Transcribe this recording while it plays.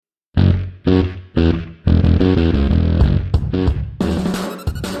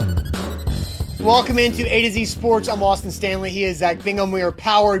welcome into A to Z Sports. I'm Austin Stanley. He is Zach Bingham. We are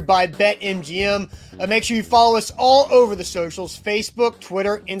powered by BetMGM. Make sure you follow us all over the socials: Facebook,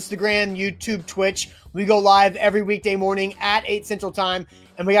 Twitter, Instagram, YouTube, Twitch. We go live every weekday morning at 8 Central Time.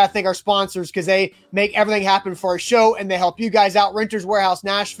 And we got to thank our sponsors because they make everything happen for our show and they help you guys out. Renters Warehouse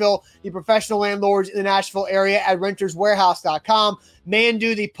Nashville, the professional landlords in the Nashville area at renterswarehouse.com.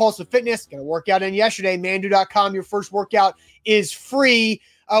 Mandu, the Pulse of Fitness. Got a workout in yesterday. Mandu.com. Your first workout is free.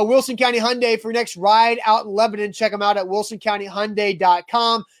 Wilson County Hyundai for your next ride out in Lebanon. Check them out at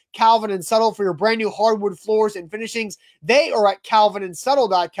wilsoncountyhyundai.com. Calvin and Settle for your brand new hardwood floors and finishings. They are at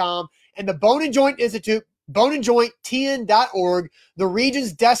calvinandsettle.com. And the Bone and Joint Institute, boneandjointtn.org, the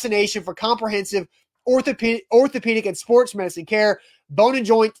region's destination for comprehensive orthopedic and sports medicine care,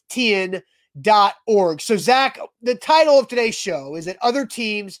 boneandjointtn.org. So, Zach, the title of today's show is that other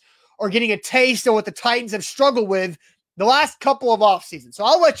teams are getting a taste of what the Titans have struggled with the last couple of off seasons. So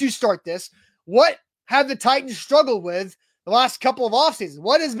I'll let you start this. What have the Titans struggled with the last couple of off seasons?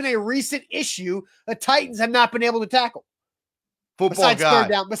 What has been a recent issue the Titans have not been able to tackle? Besides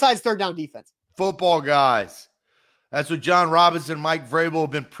third down defense. Football guys. That's what John Robinson and Mike Vrabel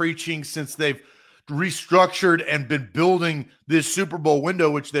have been preaching since they've restructured and been building this Super Bowl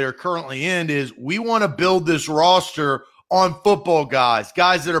window, which they are currently in, is we want to build this roster on football guys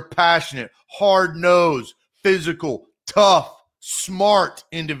that are passionate, hard-nosed, physical, tough, smart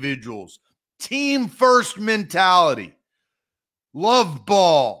individuals, team first mentality, love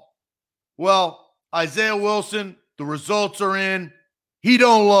ball. Well, Isaiah Wilson, the results are in. He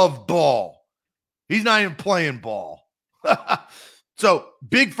don't love ball. He's not even playing ball. So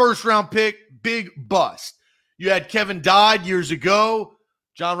big first round pick, big bust. You had Kevin Dodd years ago.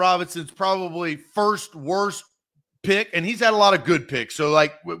 John Robinson's probably first worst pick, and he's had a lot of good picks. So,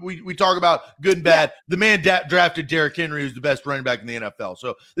 like, we talk about good and bad. The man drafted Derrick Henry, who's the best running back in the NFL.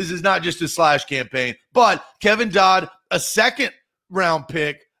 So this is not just a slash campaign. But Kevin Dodd, a second-round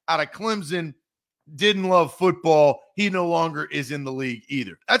pick out of Clemson, didn't love football. He no longer is in the league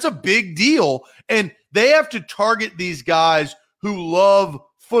either. That's a big deal, and they have to target these guys who love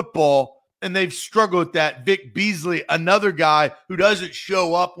football, and they've struggled with that. Vic Beasley, another guy who doesn't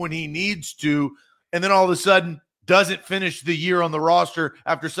show up when he needs to, and then all of a sudden doesn't finish the year on the roster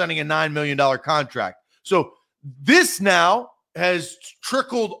after signing a $9 million contract. So this now has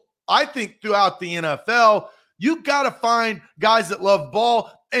trickled, I think, throughout the NFL. You got to find guys that love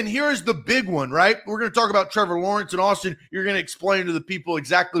ball. And here's the big one, right? We're going to talk about Trevor Lawrence and Austin. You're going to explain to the people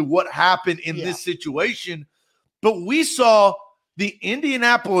exactly what happened in this situation. But we saw the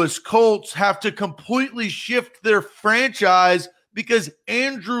Indianapolis Colts have to completely shift their franchise because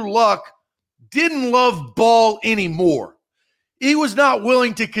Andrew Luck didn't love ball anymore. He was not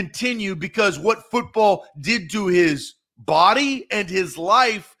willing to continue because what football did to his body and his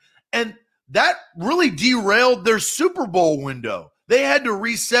life, and that really derailed their Super Bowl window. They had to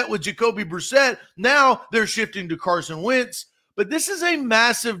reset with Jacoby Brissett. Now they're shifting to Carson Wentz. But this is a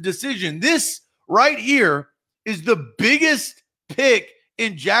massive decision. This right here is the biggest pick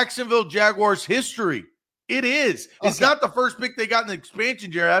in Jacksonville Jaguars history. It is. Okay. It's not the first pick they got in the expansion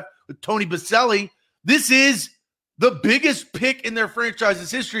draft with Tony Baselli. This is the biggest pick in their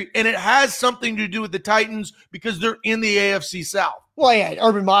franchise's history, and it has something to do with the Titans because they're in the AFC South. Well, yeah,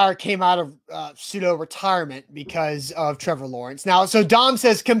 Urban Meyer came out of pseudo-retirement because of Trevor Lawrence. Now, so Dom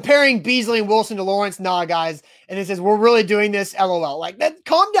says, comparing Beasley and Wilson to Lawrence, nah, guys. And it says, we're really doing this, LOL. Like, that,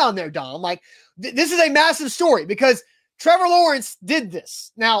 calm down there, Dom. Like, this is a massive story because Trevor Lawrence did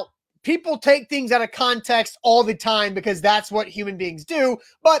this. Now, people take things out of context all the time because that's what human beings do,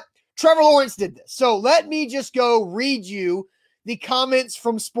 but Trevor Lawrence did this. So let me just go read you the comments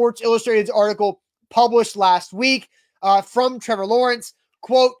from Sports Illustrated's article published last week from Trevor Lawrence.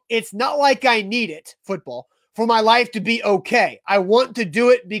 Quote, "It's not like I need it, football, for my life to be okay. I want to do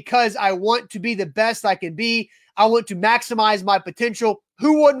it because I want to be the best I can be. I want to maximize my potential.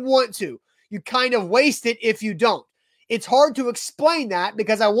 Who wouldn't want to? You kind of waste it if you don't. It's hard to explain that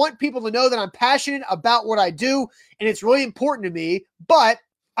because I want people to know that I'm passionate about what I do, and it's really important to me, but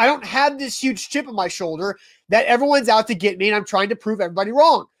I don't have this huge chip on my shoulder that everyone's out to get me and I'm trying to prove everybody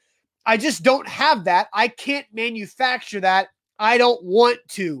wrong. I just don't have that. I can't manufacture that. I don't want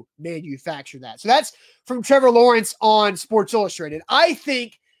to manufacture that." So that's from Trevor Lawrence on Sports Illustrated. I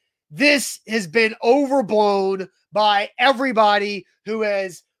think this has been overblown by everybody who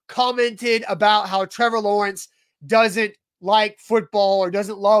has commented about how Trevor Lawrence doesn't like football or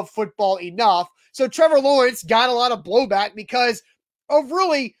doesn't love football enough. So Trevor Lawrence got a lot of blowback because of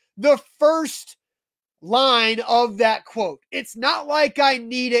really the first line of that quote. It's not like I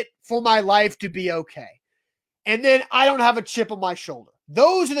need it for my life to be okay. And then I don't have a chip on my shoulder.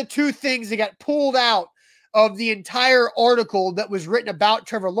 Those are the two things that got pulled out of the entire article that was written about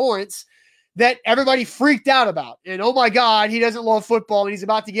Trevor Lawrence that everybody freaked out about. And oh my God, he doesn't love football and he's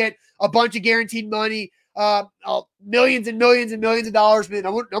about to get a bunch of guaranteed money, millions and millions and millions of dollars,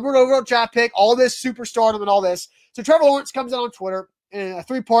 number one overall draft pick, all this superstardom and all this. So Trevor Lawrence comes out on Twitter in a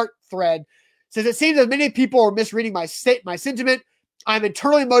 3-part thread, says, it seems that many people are misreading my sentiment. I'm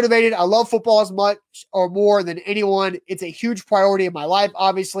internally motivated. I love football as much or more than anyone. It's a huge priority in my life,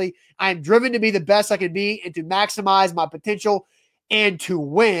 obviously. I am driven to be the best I can be and to maximize my potential and to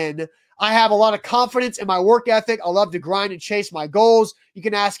win. I have a lot of confidence in my work ethic. I love to grind and chase my goals. You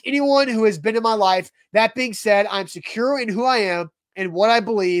can ask anyone who has been in my life. That being said, I'm secure in who I am and what I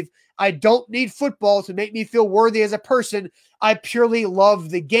believe. I don't need football to make me feel worthy as a person. I purely love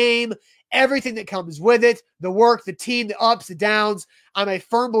the game, everything that comes with it, the work, the team, the ups, the downs. I'm a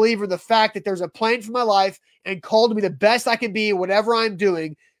firm believer in the fact that there's a plan for my life and called to be the best I can be, whatever I'm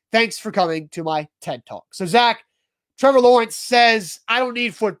doing. Thanks for coming to my TED Talk. So, Zach, Trevor Lawrence says, I don't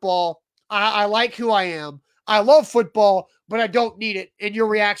need football. I like who I am. I love football, but I don't need it. And your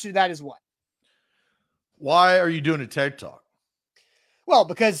reaction to that is what? Why are you doing a TED Talk? Well,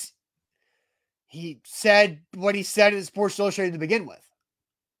 because he said what he said in Sports Illustrated to begin with.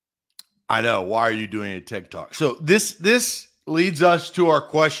 I know. Why are you doing a TED Talk? So this leads us to our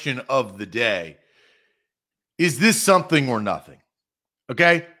question of the day. Is this something or nothing?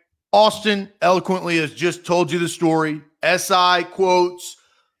 Okay. Austin eloquently has just told you the story. SI quotes.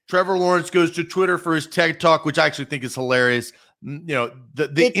 Trevor Lawrence goes to Twitter for his TED Talk, which I actually think is hilarious. You know,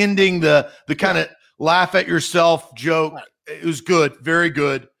 the ending, the kind of laugh at yourself joke. Right. It was good. Very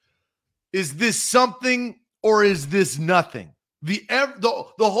good. Is this something or is this nothing? The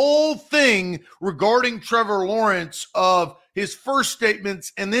whole thing regarding Trevor Lawrence of his first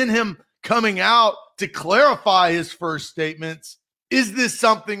statements and then him coming out to clarify his first statements. Is this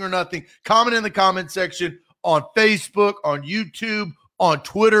something or nothing? Comment in the comment section on Facebook, on YouTube, on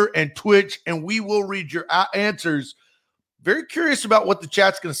Twitter, and Twitch, and we will read your answers. Very curious about what the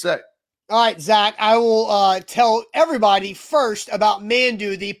chat's going to say. All right, Zach, I will tell everybody first about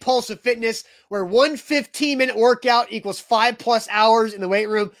Mandu, the Pulse of Fitness, where 1 15-minute workout equals 5+ hours in the weight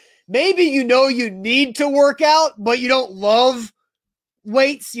room. Maybe you know you need to work out, but you don't love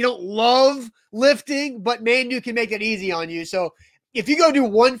weights. You don't love lifting, but Mandu can make it easy on you. So if you go do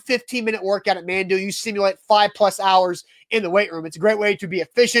 1 15-minute workout at Mandu, you simulate 5+ hours in the weight room. It's a great way to be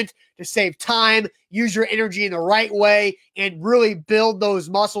efficient, to save time, use your energy in the right way, and really build those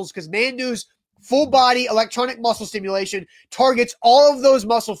muscles, because Mandu's full body electronic muscle stimulation targets all of those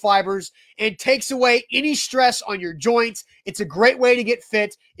muscle fibers and takes away any stress on your joints. It's a great way to get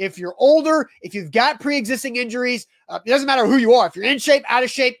fit. If you're older, if you've got pre-existing injuries, it doesn't matter who you are. If you're in shape, out of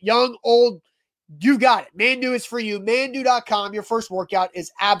shape, young, old, you got it. Mandu is for you. Mandu.com. Your first workout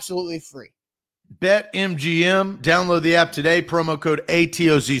is absolutely free. BetMGM. Download the app today. Promo code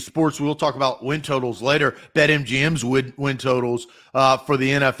ATOZ Sports. We'll talk about win totals later. BetMGM's win totals for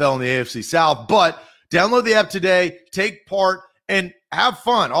the NFL and the AFC South. But download the app today. Take part and have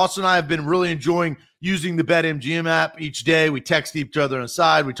fun. Austin and I have been really enjoying using the BetMGM app each day. We text each other on the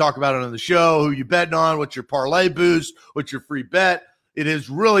side. We talk about it on the show. Who you betting on? What's your parlay boost? What's your free bet? It has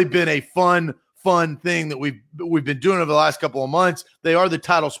really been a fun thing that we've been doing over the last couple of months. They are the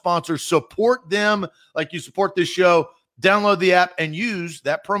title sponsor. Support them like you support this show. Download the app and use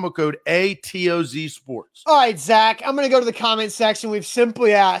that promo code ATOZ Sports. All right, Zach, I'm going to go to the comment section. We've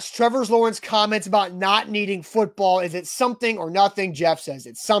simply asked Trevor Lawrence comments about not needing football. Is it something or nothing? Jeff says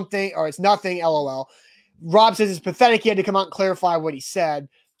it's something or it's nothing, LOL. Rob says it's pathetic. He had to come out and clarify what he said.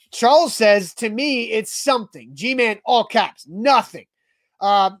 Charles says, to me, it's something. G-Man, all caps, nothing.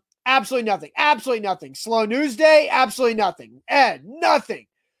 Absolutely nothing. Absolutely nothing. Slow news day. Absolutely nothing. Ed, nothing.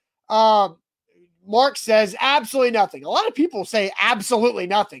 Mark says absolutely nothing. A lot of people say absolutely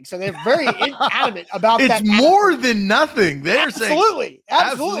nothing. So they're very adamant about that. It's more than nothing. They're saying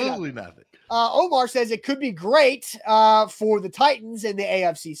absolutely nothing. Omar says it could be great for the Titans in the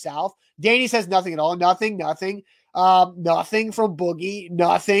AFC South. Danny says nothing at all. Nothing. Nothing from Boogie.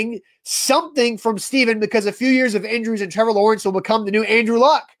 Nothing. Something from Steven, because a few years of injuries and Trevor Lawrence will become the new Andrew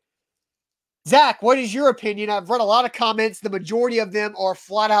Luck. Zach, what is your opinion? I've read a lot of comments. The majority of them are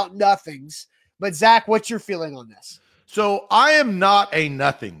flat out nothings. But Zach, what's your feeling on this? So I am not a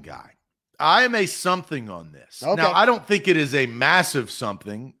nothing guy. I am a something on this. Okay. Now, I don't think it is a massive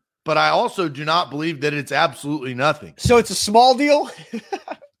something, but I also do not believe that it's absolutely nothing. So it's a small deal?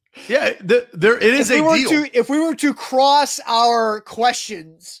 Yeah, it is a deal. If we were to cross our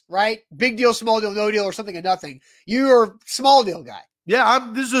questions, right? Big deal, small deal, no deal, or something of nothing. You're a small deal guy. Yeah,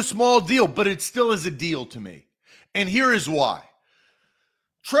 this is a small deal, but it still is a deal to me. And here is why.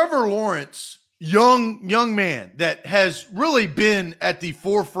 Trevor Lawrence, young man that has really been at the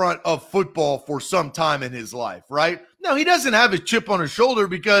forefront of football for some time in his life, right? Now, he doesn't have a chip on his shoulder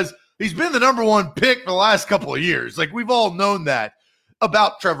because he's been the number one pick for the last couple of years. Like, we've all known that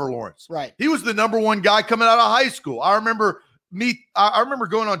about Trevor Lawrence. Right. He was the number one guy coming out of high school. I remember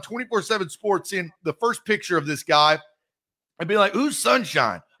going on 24/7 Sports, seeing the first picture of this guy and be like, who's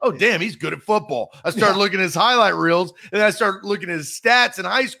Sunshine? Oh, damn, he's good at football. I started looking at his highlight reels, and I started looking at his stats in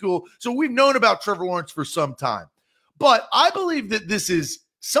high school. So we've known about Trevor Lawrence for some time. But I believe that this is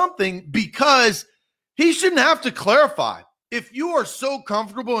something because he shouldn't have to clarify. If you are so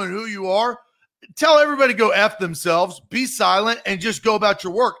comfortable in who you are, tell everybody to go F themselves, be silent, and just go about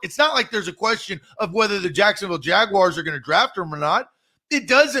your work. It's not like there's a question of whether the Jacksonville Jaguars are going to draft him or not. It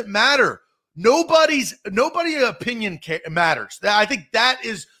doesn't matter. Nobody's opinion matters. I think that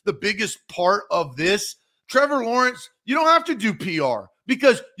is the biggest part of this. Trevor Lawrence, you don't have to do PR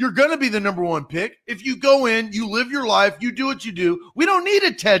because you're going to be the number one pick. If you go in, you live your life, you do what you do. We don't need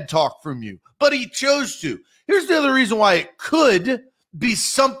a TED Talk from you, but he chose to. Here's the other reason why it could be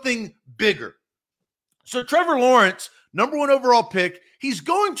something bigger. So Trevor Lawrence, number one overall pick, he's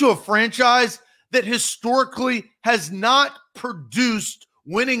going to a franchise that historically has not produced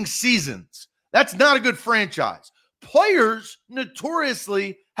winning seasons. That's not a good franchise. Players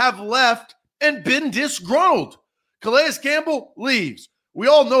notoriously have left and been disgruntled. Calais Campbell leaves. We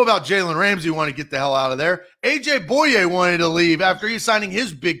all know about Jalen Ramsey wanting to get the hell out of there. AJ Boye wanted to leave after he's signing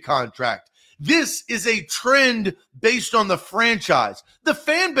his big contract. This is a trend based on the franchise. The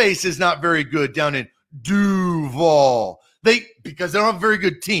fan base is not very good down in Duval. Because they don't have a very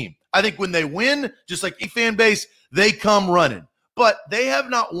good team. I think when they win, just like a fan base, they come running. But they have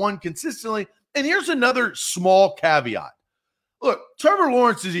not won consistently. And here's another small caveat. Look, Trevor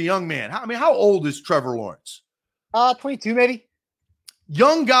Lawrence is a young man. How old is Trevor Lawrence? 22 maybe.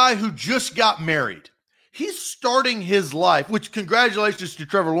 Young guy who just got married. He's starting his life, which congratulations to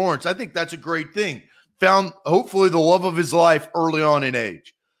Trevor Lawrence. I think that's a great thing. Found hopefully the love of his life early on in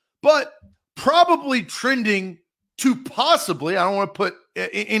age. But probably trending to possibly, I don't want to put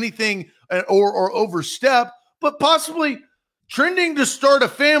anything or overstep, but possibly trending to start a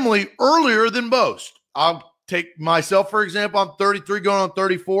family earlier than most. I'll take myself, for example. I'm 33 going on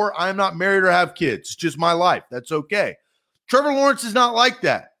 34. I am not married or have kids. It's just my life. That's okay. Trevor Lawrence is not like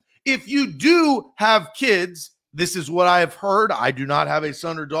that. If you do have kids, this is what I have heard. I do not have a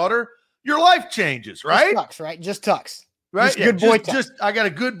son or daughter. Your life changes, right? Just Tux, right? Just Tux. Right? Good boy Tux. I got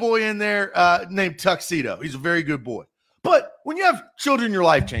a good boy in there named Tuxedo. He's a very good boy. But when you have children, your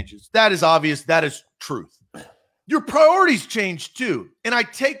life changes. That is obvious. That is truth. Your priorities change too. And I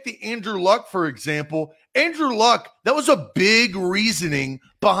take the Andrew Luck, for example. Andrew Luck, that was a big reasoning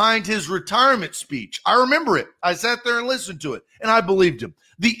behind his retirement speech. I remember it. I sat there and listened to it, and I believed him.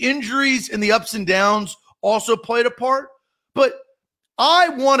 The injuries and the ups and downs also played a part. But I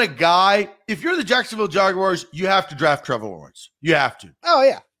want a guy, if you're the Jacksonville Jaguars, you have to draft Trevor Lawrence. You have to. Oh,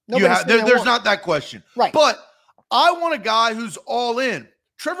 yeah. There's not that question. Right. But I want a guy who's all in.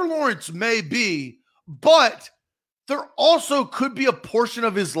 Trevor Lawrence may be, but there also could be a portion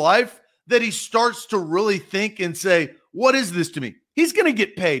of his life that he starts to really think and say, what is this to me? He's going to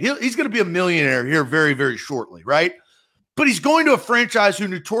get paid. He's going to be a millionaire here very, very shortly, right? But he's going to a franchise who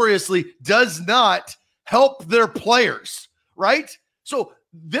notoriously does not help their players, right? So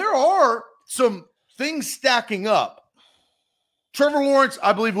there are some things stacking up. Trevor Lawrence,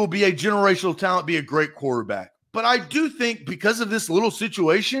 I believe, will be a generational talent, be a great quarterback. But I do think because of this little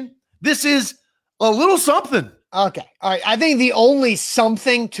situation, this is a little something. Okay. All right. I think the only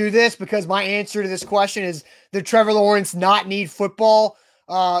something to this, because my answer to this question is the Trevor Lawrence not need football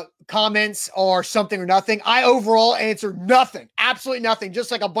comments or something or nothing. I overall answer nothing. Absolutely nothing. Just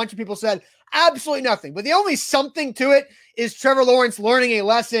like a bunch of people said, absolutely nothing. But the only something to it is Trevor Lawrence learning a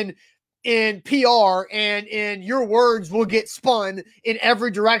lesson in PR, and in your words will get spun in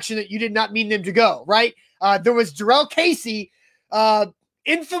every direction that you did not mean them to go, right? There was Jarrell Casey,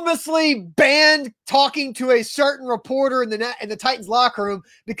 infamously banned talking to a certain reporter in the Titans locker room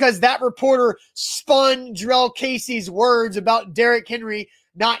because that reporter spun Jarrell Casey's words about Derrick Henry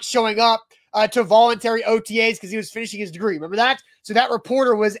not showing up to voluntary OTAs because he was finishing his degree. Remember that? So that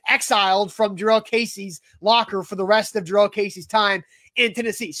reporter was exiled from Jarrell Casey's locker for the rest of Jarrell Casey's time in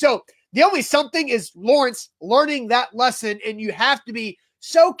Tennessee. So the only something is Lawrence learning that lesson, and you have to be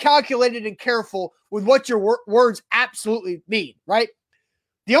so calculated and careful with what your words absolutely mean, right?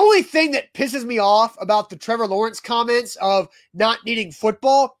 The only thing that pisses me off about the Trevor Lawrence comments of not needing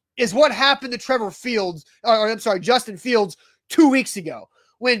football is what happened to Justin Fields 2 weeks ago,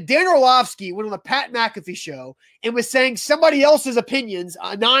 when Dan Orlovsky went on the Pat McAfee show and was saying somebody else's opinions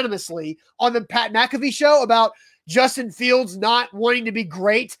anonymously on the Pat McAfee show about Justin Fields not wanting to be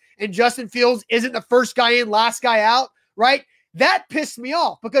great and Justin Fields isn't the first guy in, last guy out, right? That pissed me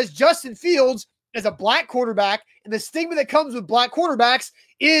off because Justin Fields is a black quarterback, and the stigma that comes with black quarterbacks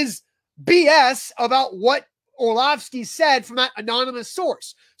is BS about what Orlovsky said from that anonymous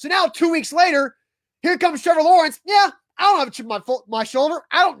source. So now 2 weeks later, here comes Trevor Lawrence. Yeah, I don't have a chip on my shoulder.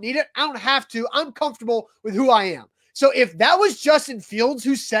 I don't need it. I don't have to. I'm comfortable with who I am. So if that was Justin Fields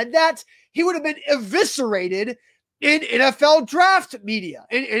who said that, he would have been eviscerated in NFL draft media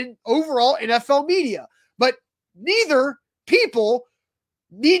and in overall NFL media. But neither people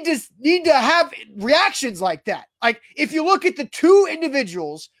need to have reactions like that. Like if you look at the two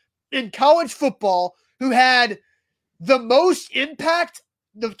individuals in college football who had the most impact,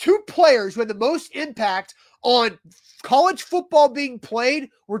 the two players who had the most impact on college football being played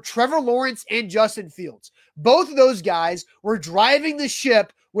were Trevor Lawrence and Justin Fields. Both of those guys were driving the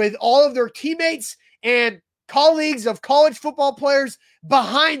ship with all of their teammates and colleagues of college football players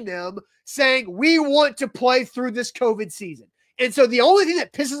behind them saying, we want to play through this COVID season. And so the only thing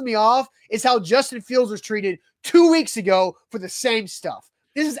that pisses me off is how Justin Fields was treated 2 weeks ago for the same stuff.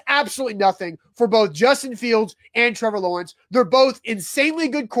 This is absolutely nothing for both Justin Fields and Trevor Lawrence. They're both insanely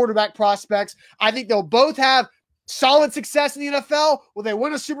good quarterback prospects. I think they'll both have solid success in the NFL. Will they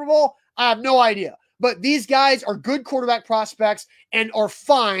win a Super Bowl? I have no idea. But these guys are good quarterback prospects and are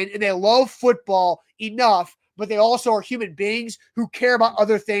fine, and they love football enough, but they also are human beings who care about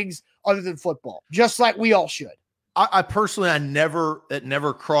other things other than football, just like we all should. I personally, it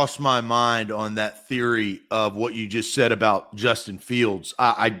never crossed my mind on that theory of what you just said about Justin Fields.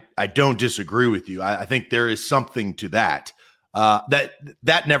 I don't disagree with you. I think there is something to that.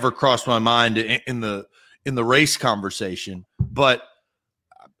 That never crossed my mind in the race conversation, but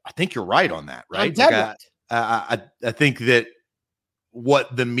I think you're right on that, right? I think that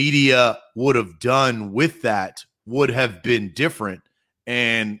what the media would have done with that would have been different,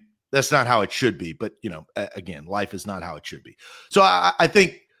 and that's not how it should be. But, again, life is not how it should be. So I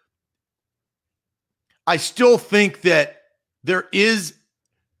think I still think that there is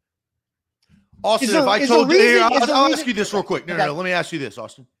 – Austin, I'll ask you this real quick. No, let me ask you this,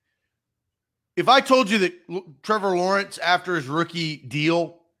 Austin. If I told you that Trevor Lawrence, after his rookie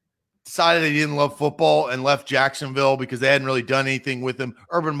deal, decided he didn't love football and left Jacksonville because they hadn't really done anything with him.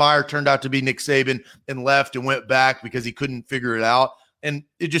 Urban Meyer turned out to be Nick Saban and left and went back because he couldn't figure it out. And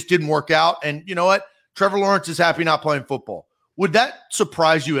it just didn't work out. And you know what? Trevor Lawrence is happy not playing football. Would that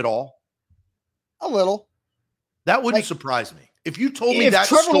surprise you at all? A little. That wouldn't surprise me. If you told me that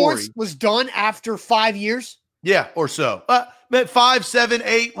Trevor story Lawrence was done after 5 years. Yeah, or so. 5, 7,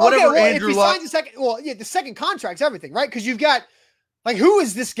 8, whatever. Andrew if he Luck. Signs the second contract's everything, right? Because you've got, who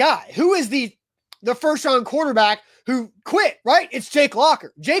is this guy? Who is the first round quarterback who quit, right? It's Jake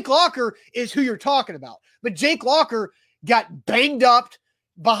Locker. Jake Locker is who you're talking about. But Jake Locker got banged up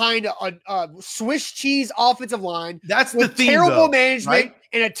behind a Swiss cheese offensive line. That's the theme, terrible management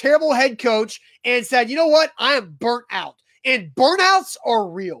and a terrible head coach, and said, you know what? I am burnt out. And burnouts are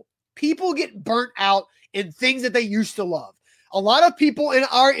real. People get burnt out in things that they used to love. A lot of people in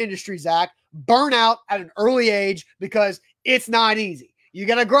our industry, Zach, burn out at an early age because it's not easy. You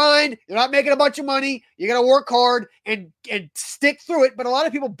got to grind. You're not making a bunch of money. You got to work hard and stick through it. But a lot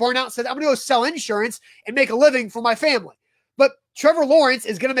of people burn out and say, I'm going to go sell insurance and make a living for my family. But Trevor Lawrence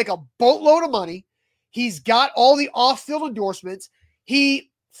is going to make a boatload of money. He's got all the off-field endorsements.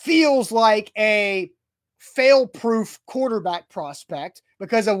 He feels like a fail-proof quarterback prospect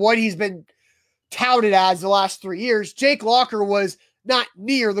because of what he's been touted as the last 3 years. Jake Locker was not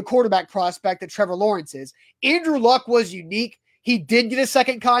near the quarterback prospect that Trevor Lawrence is. Andrew Luck was unique. He did get a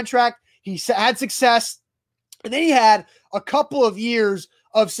second contract. He had success. And then he had a couple of years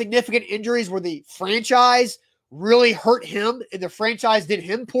of significant injuries where the franchise really hurt him and the franchise did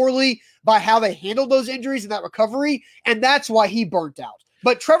him poorly by how they handled those injuries and that recovery. And that's why he burnt out.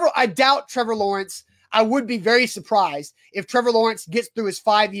 But I doubt Trevor Lawrence. I would be very surprised if Trevor Lawrence gets through his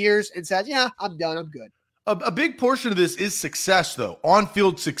 5 years and says, yeah, I'm done. I'm good. A big portion of this is success, though.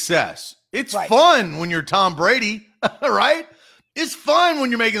 On-field success. It's fun when you're Tom Brady, right? It's fun when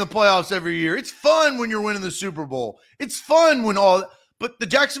you're making the playoffs every year. It's fun when you're winning the Super Bowl. It's fun when but the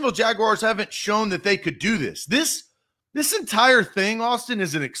Jacksonville Jaguars haven't shown that they could do this. This entire thing, Austin,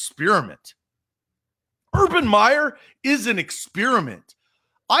 is an experiment. Urban Meyer is an experiment.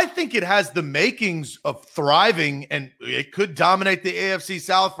 I think it has the makings of thriving, and it could dominate the AFC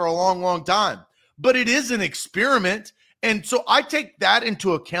South for a long, long time. But it is an experiment. And so I take that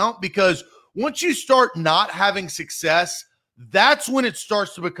into account because once you start not having success, that's when it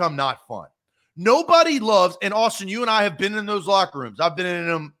starts to become not fun. Nobody loves, and Austin, you and I have been in those locker rooms. I've been in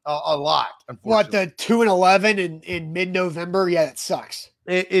them a lot, unfortunately. What, the 2-11 in mid-November? Yeah, that sucks.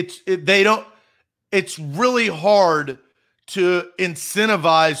 It's really hard to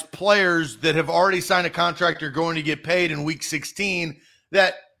incentivize players that have already signed a contract or going to get paid in week 16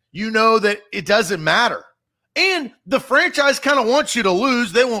 that that it doesn't matter. And the franchise kind of wants you to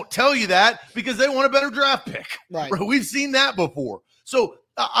lose. They won't tell you that because they want a better draft pick. Right. We've seen that before. So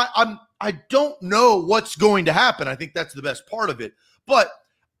I don't know what's going to happen. I think that's the best part of it. But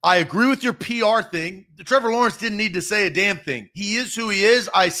I agree with your PR thing. Trevor Lawrence didn't need to say a damn thing. He is who he is.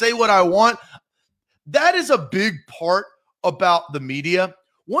 I say what I want. That is a big part about the media.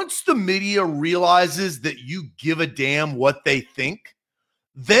 Once the media realizes that you give a damn what they think,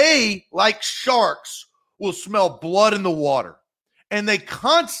 they, like sharks, will smell blood in the water. And they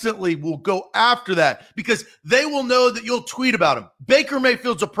constantly will go after that because they will know that you'll tweet about him. Baker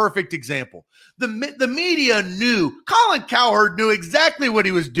Mayfield's a perfect example. The media knew, Colin Cowherd knew exactly what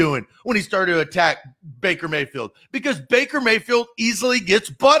he was doing when he started to attack Baker Mayfield because Baker Mayfield easily gets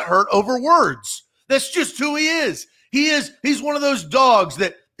butthurt over words. That's just who he is. He's one of those dogs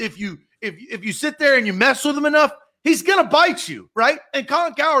that if you sit there and you mess with him enough, he's going to bite you, right? And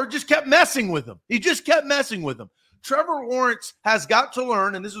Colin Cowherd just kept messing with him. He just kept messing with him. Trevor Lawrence has got to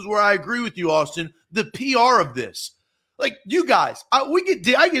learn, and this is where I agree with you, Austin, the PR of this. Like you guys, I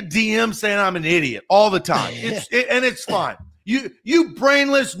get DMs saying I'm an idiot all the time. And it's fine. You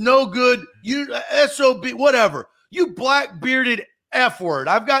brainless, no good, you SOB, whatever. You black bearded F word.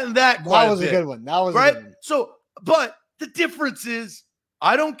 I've gotten that quite a bit. A good one. That was right. A good one. So, but the difference is,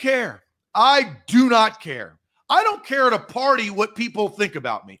 I don't care. I do not care. I don't care at a party what people think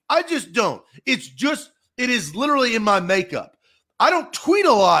about me. I just don't. It is literally in my makeup. I don't tweet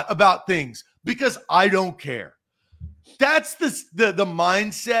a lot about things because I don't care. That's the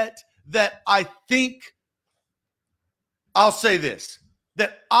mindset that I think, I'll say this,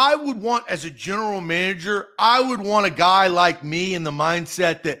 that I would want as a general manager. I would want a guy like me in the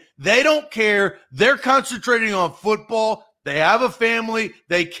mindset that they don't care. They're concentrating on football. They have a family.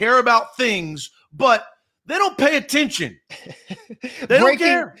 They care about things, but they don't pay attention. They don't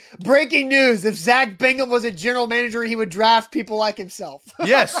care. Breaking news. If Zach Bingham was a general manager, he would draft people like himself.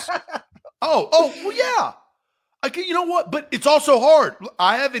 Yes. Oh, well, yeah. You know what? But it's also hard.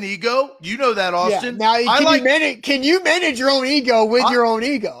 I have an ego. You know that, Austin. Yeah. Now, can you manage your own ego with your own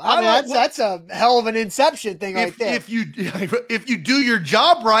ego? That's a hell of an inception thing right there. If you do your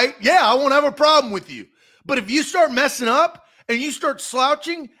job right, yeah, I won't have a problem with you. But if you start messing up and you start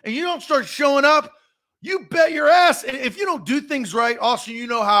slouching and you don't start showing up, you bet your ass. If you don't do things right, Austin, you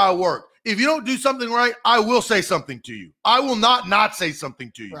know how I work. If you don't do something right, I will say something to you. I will not say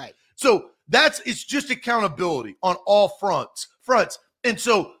something to you. Right. So it's just accountability on all fronts. And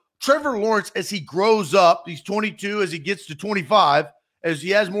so Trevor Lawrence, as he grows up, he's 22, as he gets to 25, as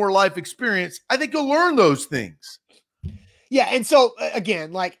he has more life experience, I think he'll learn those things. Yeah. And so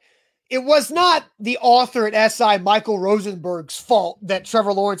again, it was not the author at SI, Michael Rosenberg's fault that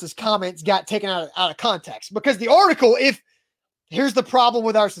Trevor Lawrence's comments got taken out of context, because the article, here's the problem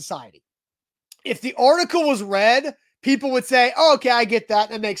with our society. If the article was read, people would say, oh, okay, I get that.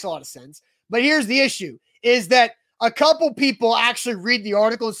 That makes a lot of sense. But here's the issue is that a couple people actually read the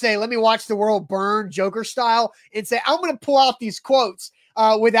article and say, let me watch the world burn Joker style and say, I'm going to pull out these quotes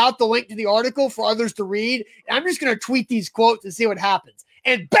without the link to the article for others to read. And I'm just going to tweet these quotes and see what happens.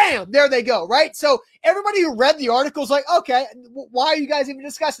 And bam, there they go, right? So everybody who read the article is like, okay, why are you guys even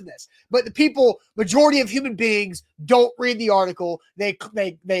discussing this? But the majority of human beings don't read the article. They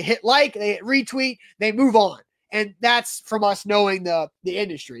hit like, they hit retweet, they move on. And that's from us knowing the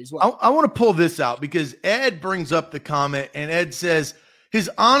industry as well. I want to pull this out because Ed brings up the comment and Ed says his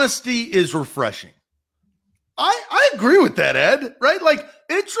honesty is refreshing. I agree with that, Ed, right? Like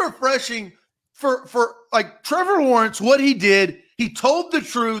it's refreshing for like Trevor Lawrence, what he did. He told the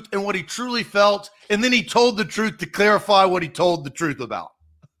truth and what he truly felt, and then he told the truth to clarify what he told the truth about.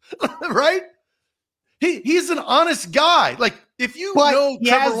 Right? He's an honest guy. Like if you know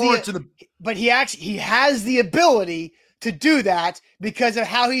Trevor Lawrence but he has the ability to do that because of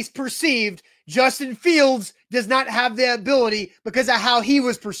how he's perceived. Justin Fields does not have the ability because of how he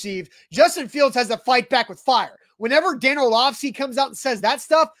was perceived. Justin Fields has to fight back with fire. Whenever Dan Orlovsky comes out and says that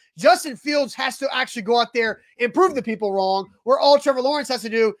stuff, Justin Fields has to actually go out there and prove the people wrong, where all Trevor Lawrence has to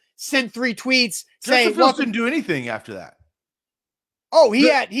do, send 3 tweets. Justin Fields didn't do anything after that. Oh, he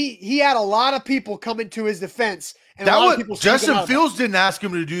had a lot of people coming to his defense. And Justin Fields didn't ask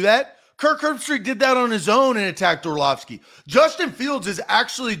him to do that. Kirk Herbstreit did that on his own and attacked Orlovsky. Justin Fields is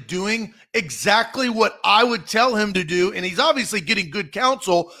actually doing exactly what I would tell him to do, and he's obviously getting good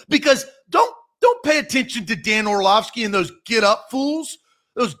counsel because don't pay attention to Dan Orlovsky and those get-up fools,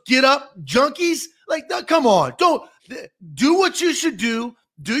 those get-up junkies. Like, come on. Don't do what you should do.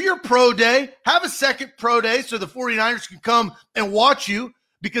 Do your pro day. Have a second pro day so the 49ers can come and watch you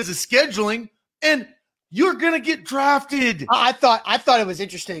because of scheduling, and you're going to get drafted. I thought it was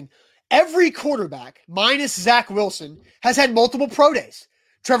interesting. Every quarterback, minus Zach Wilson, has had multiple pro days.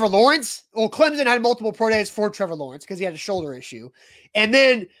 Trevor Lawrence, Clemson had multiple pro days for Trevor Lawrence because he had a shoulder issue. And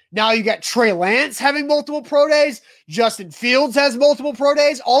then now you got Trey Lance having multiple pro days. Justin Fields has multiple pro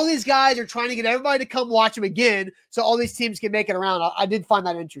days. All these guys are trying to get everybody to come watch him again so all these teams can make it around. I did find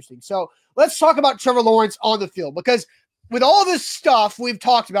that interesting. So let's talk about Trevor Lawrence on the field, because with all this stuff we've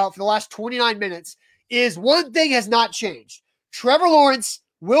talked about for the last 29 minutes is one thing has not changed. Trevor Lawrence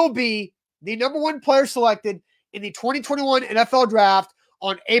will be the number one player selected in the 2021 NFL Draft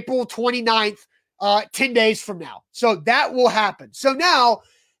on April 29th, 10 days from now. So that will happen. So now,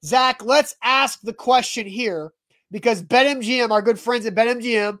 Zach, let's ask the question here, because BetMGM, our good friends at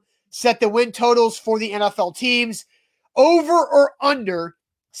BetMGM, set the win totals for the NFL teams. Over or under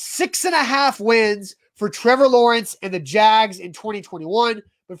 6.5 wins for Trevor Lawrence and the Jags in 2021.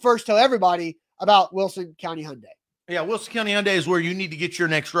 But first, tell everybody about Wilson County Hyundai. Yeah, Wilson County Hyundai is where you need to get your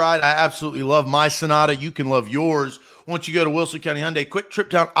next ride. I absolutely love my Sonata. You can love yours once you go to Wilson County Hyundai. Quick trip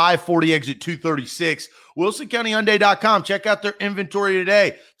down I-40 exit 236. WilsonCountyHyundai.com. Check out their inventory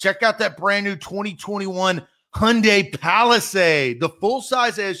today. Check out that brand new 2021 Hyundai Palisade, the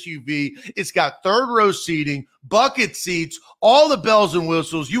full-size SUV. It's got third-row seating, bucket seats, all the bells and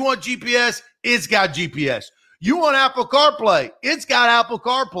whistles. You want GPS? It's got GPS. You want Apple CarPlay? It's got Apple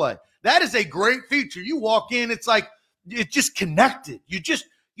CarPlay. That is a great feature. You walk in, it's like it's just connected.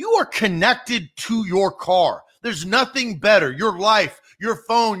 You are connected to your car. There's nothing better. Your life, your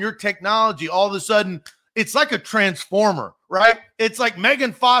phone, your technology, all of a sudden, it's like a transformer, right? It's like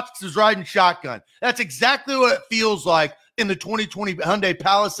Megan Fox is riding shotgun. That's exactly what it feels like in the 2020 Hyundai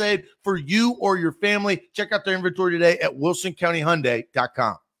Palisade for you or your family. Check out their inventory today at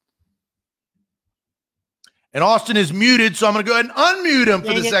WilsonCountyHyundai.com. And Austin is muted, so I'm going to go ahead and unmute him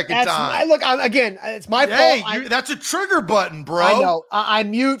for the second time. It's my fault. That's a trigger button, bro. I know. I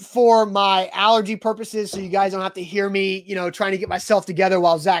mute for my allergy purposes, so you guys don't have to hear me, trying to get myself together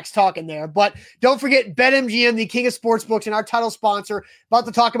while Zach's talking there. But don't forget BetMGM, the king of sportsbooks, and our title sponsor. About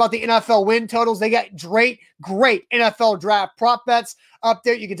to talk about the NFL win totals. They got great NFL draft prop bets up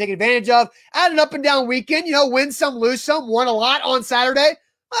there you can take advantage of. Had an up and down weekend, win some, lose some. Won a lot on Saturday.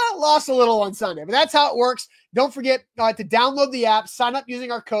 Lost a little on Sunday, but that's how it works. Don't forget to download the app, sign up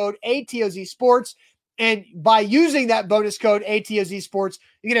using our code ATOZ Sports, and by using that bonus code ATOZ Sports,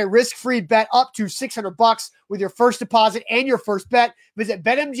 you get a risk-free bet up to $600 with your first deposit and your first bet. Visit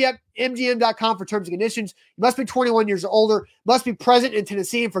BetMGM.com for terms and conditions. You must be 21 years or older, must be present in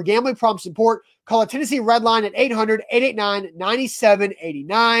Tennessee, and for gambling problem support, call a Tennessee Red Line at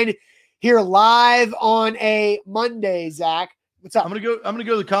 800-889-9789. Here live on a Monday, Zach. What's up? I'm gonna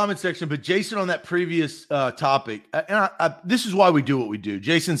go to the comment section, but Jason, on that previous topic, and this is why we do what we do.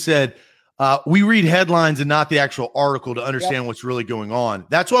 Jason said we read headlines and not the actual article to understand what's really going on.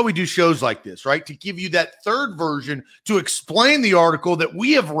 That's why we do shows like this, right? To give you that third version to explain the article that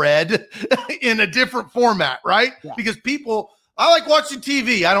we have read in a different format, right? Yeah. Because I like watching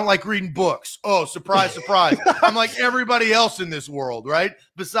TV. I don't like reading books. Oh, surprise, surprise. I'm like everybody else in this world, right?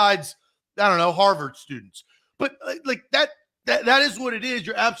 Besides, I don't know, Harvard students. But like that is what it is.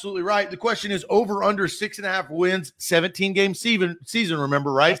 You're absolutely right. The question is over under 6.5 wins, 17-game season,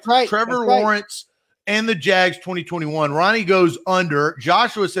 remember, right? That's right. Trevor Lawrence and the Jags 2021. Ronnie goes under.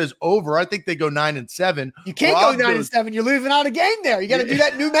 Joshua says over. I think they go 9-7. You can't go 9-7. You're losing out a game there. You got to do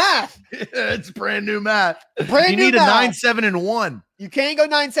that new math. It's brand new math. You need a 9-7-1. You can't go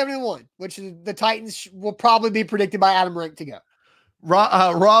 9-7-1, which the Titans will probably be predicted by Adam Rank to go.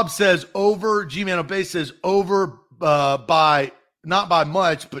 Rob says over. G-Man Obey says over. By not by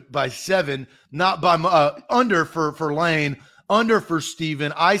much, but by 7, not by under for Lane, under for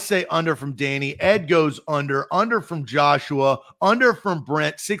Steven. I say under from Danny. Ed goes under from Joshua, under from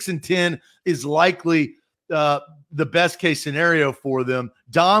Brent. 6-10 is likely the best case scenario for them.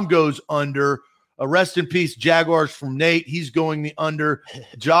 Dom goes under. Rest in peace, Jaguars from Nate. He's going the under.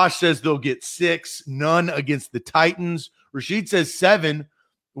 Josh says they'll get 6, none against the Titans. Rashid says 7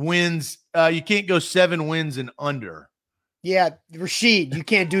 wins. You can't go 7 wins and under. Yeah, Rashid, you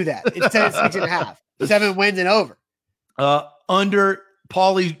can't do that. It's 6.5. 7 wins and over. Under.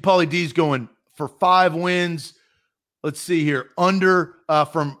 Paulie D's going for 5 wins. Let's see here. Under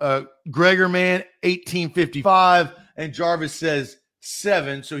from Gregor Man, 1855. And Jarvis says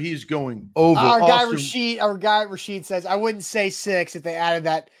 7. So he's going over. Our guy Rashid says, I wouldn't say 6 if they added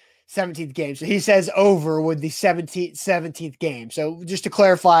that 17th game. So he says over with the 17th game. So just to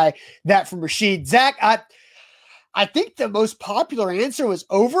clarify that from Rashid. Zach, I think the most popular answer was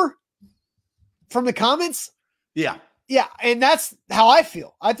over from the comments. Yeah. Yeah, and that's how I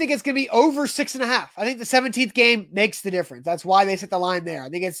feel. I think it's going to be over 6.5. I think the 17th game makes the difference. That's why they set the line there. I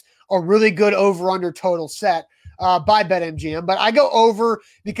think it's a really good over-under total set by BetMGM. But I go over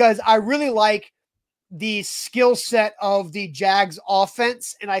because I really like the skill set of the Jags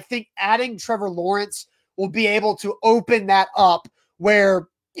offense, and I think adding Trevor Lawrence will be able to open that up where,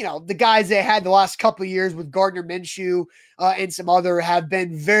 you know, the guys they had the last couple of years with Gardner Minshew and some other have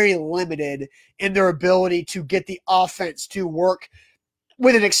been very limited in their ability to get the offense to work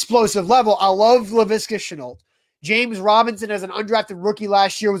with an explosive level. I love Laviska Shenault. James Robinson as an undrafted rookie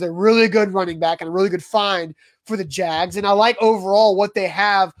last year was a really good running back and a really good find for the Jags. And I like overall what they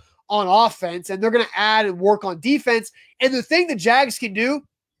have on offense, and they're going to add and work on defense. And the thing the Jags can do,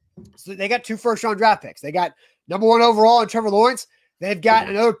 so they got 2 first-round draft picks. They got number 1 overall in Trevor Lawrence. They've got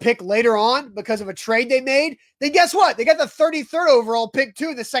another pick later on because of a trade they made. Then guess what? They got the 33rd overall pick too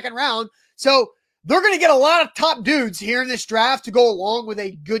in the second round. So they're going to get a lot of top dudes here in this draft to go along with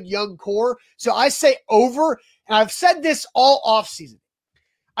a good young core. So I say over, and I've said this all offseason.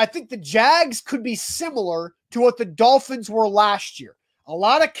 I think the Jags could be similar to what the Dolphins were last year. A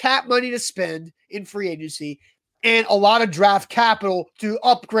lot of cap money to spend in free agency and a lot of draft capital to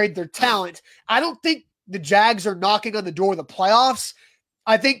upgrade their talent. I don't think the Jags are knocking on the door of the playoffs.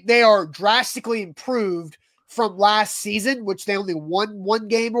 I think they are drastically improved from last season, which they only won 1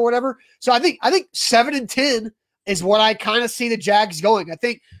 game or whatever. So I think 7-10 is what I kind of see the Jags going. I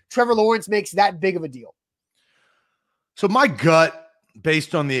think Trevor Lawrence makes that big of a deal. So my gut,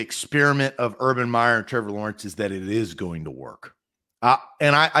 based on the experiment of Urban Meyer and Trevor Lawrence, is that it is going to work.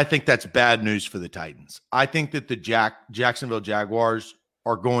 And I think that's bad news for the Titans. I think that the Jacksonville Jaguars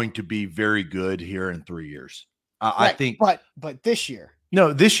are going to be very good here in 3 years. Right, I think, but this year,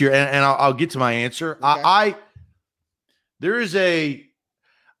 no, this year, and I'll get to my answer. Okay.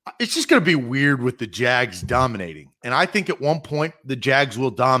 It's just going to be weird with the Jags dominating, and I think at one point the Jags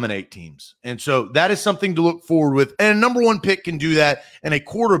will dominate teams, and so that is something to look forward with. And a number 1 pick can do that, and a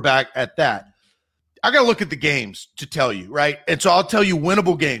quarterback at that. I got to look at the games to tell you, right? And so I'll tell you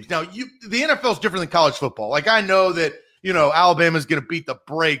winnable games. Now, the NFL is different than college football. Like, I know that, you know, Alabama's going to beat the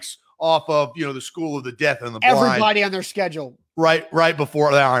brakes off of, you know, the school of the death and the blind. Everybody on their schedule. Right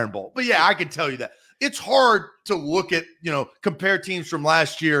before the Iron Bowl. But, yeah, I can tell you that. It's hard to look at, you know, compare teams from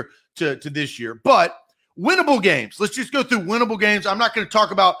last year to this year. But winnable games. Let's just go through winnable games. I'm not going to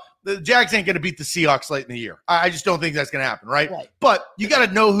talk about the Jags ain't going to beat the Seahawks late in the year. I just don't think that's going to happen, right? But you got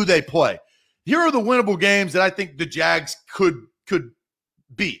to know who they play. Here are the winnable games that I think the Jags could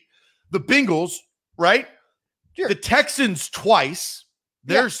beat. The Bengals, right? Sure. The Texans twice.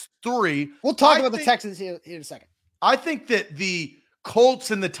 There's 3. We'll talk about the Texans here in a second. I think that the Colts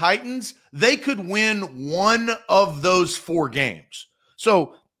and the Titans, they could win 1 of those 4 games.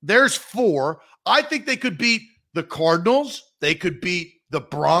 So there's 4. I think they could beat the Cardinals. They could beat the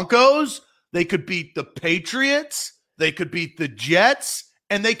Broncos. They could beat the Patriots. They could beat the Jets.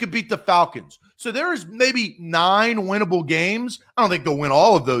 And they could beat the Falcons. So there's maybe 9 winnable games. I don't think they'll win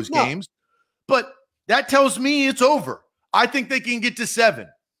all of those games, but that tells me it's over. I think they can get to 7.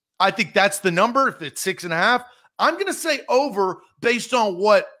 I think that's the number. If it's 6.5, I'm going to say over based on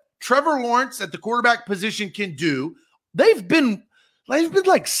what Trevor Lawrence at the quarterback position can do. They've been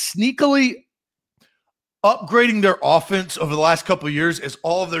like sneakily upgrading their offense over the last couple of years as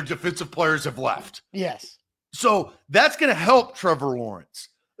all of their defensive players have left. Yes. So that's going to help Trevor Lawrence.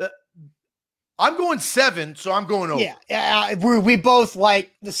 I'm going 7, so I'm going over. Yeah. We both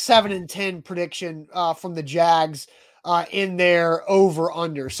like the 7-10 prediction from the Jags in their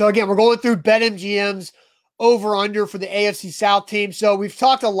over-under. So, again, we're going through BetMGM's over-under for the AFC South team. So, we've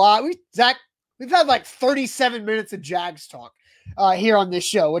talked a lot. Zach, we've had like 37 minutes of Jags talk here on this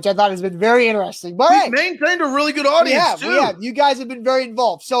show, which I thought has been very interesting. But we've maintained a really good audience, too. Yeah, you guys have been very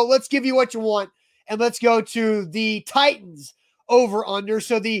involved. So, let's give you what you want. And let's go to the Titans over-under.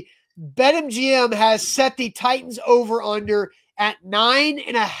 So the BetMGM has set the Titans over-under at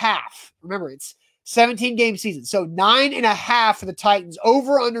 9.5. Remember, it's 17-game season. So 9.5 for the Titans.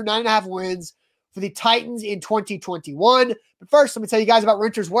 Over-under 9.5 wins for the Titans in 2021. But first, let me tell you guys about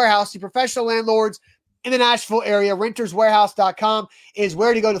Renters Warehouse, the professional landlords in the Nashville area. RentersWarehouse.com is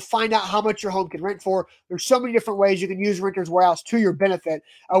where to go to find out how much your home can rent for. There's so many different ways you can use Renters Warehouse to your benefit,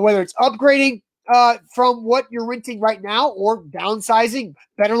 whether it's upgrading from what you're renting right now, or downsizing,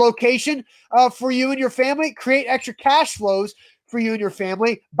 better location for you and your family. Create extra cash flows for you and your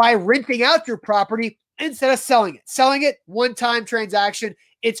family by renting out your property instead of selling it. Selling it, one-time transaction,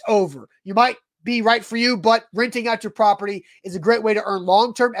 it's over. You might be right for you, but renting out your property is a great way to earn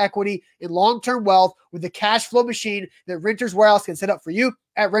long-term equity and long-term wealth with the cash flow machine that Renters Warehouse can set up for you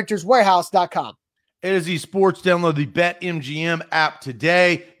at renterswarehouse.com. A to Z Sports. Download the BetMGM app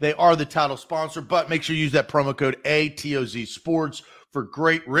today. They are the title sponsor, but make sure you use that promo code ATOZ Sports for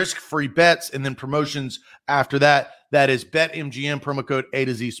great risk-free bets and then promotions after that. That is BetMGM, promo code A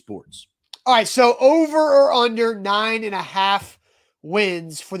to Z Sports. All right, so over or under 9.5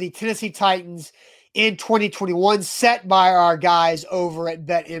 wins for the Tennessee Titans in 2021, set by our guys over at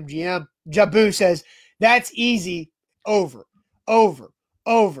BetMGM. Jabu says, that's easy. Over.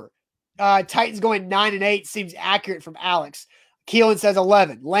 Titans going 9-8 seems accurate from Alex. Keelan says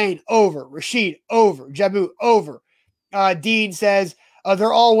 11. Lane, over. Rashid, over. Jabu, over. Dean says,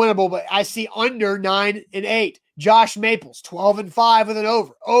 they're all winnable, but I see under 9-8. Josh Maples, 12-5 with an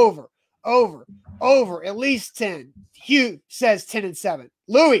over, at least 10. Hugh says 10-7.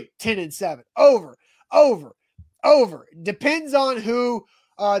 Louis, 10-7. Over. Depends on who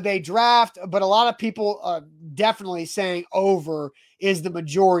they draft, but a lot of people definitely saying over is the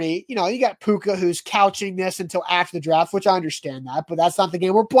majority. You know, you got Puka who's couching this until after the draft, which I understand that, but that's not the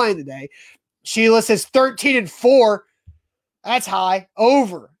game we're playing today. Sheila says 13-4. That's high.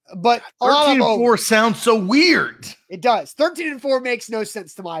 Over. But 13-4 sounds so weird. It does. 13-4 makes no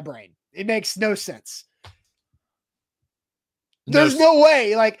sense to my brain. It makes no sense. There's no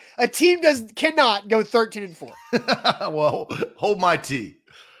way. Like, a team cannot go 13-4. Well, hold my tea.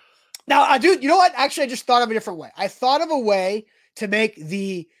 Now, you know what? Actually, I just thought of a different way. I thought of a way to make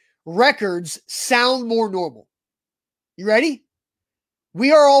the records sound more normal. You ready?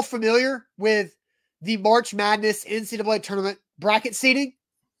 We are all familiar with the March Madness NCAA tournament bracket seeding.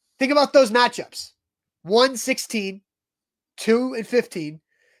 Think about those matchups. 1-16, 2-15,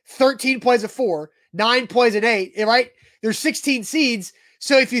 13 plays a 4, 9 plays an 8, right? There's 16 seeds.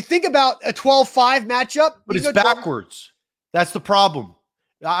 So if you think about a 12-5 matchup. But it's backwards. That's the problem.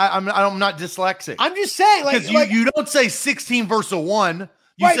 I'm not dyslexic. I'm just saying. Because you don't say 16 versus a 1.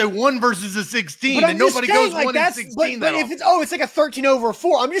 You say 1 versus a 16, and nobody goes 1-16. But if it's like a 13 over a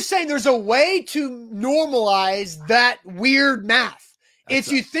 4. I'm just saying there's a way to normalize that weird math.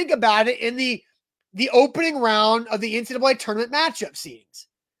 You think about it in the opening round of the NCAA tournament matchup seedings.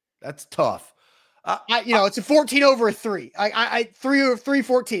 That's tough. It's a 14 over a 3.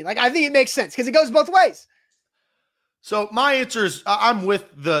 3-14. Like, I think it makes sense because it goes both ways. So my answer is I'm with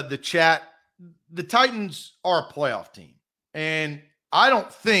the chat. The Titans are a playoff team, and I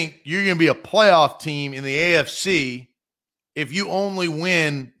don't think you're going to be a playoff team in the AFC if you only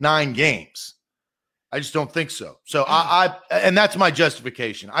win 9 games. I just don't think so. So and that's my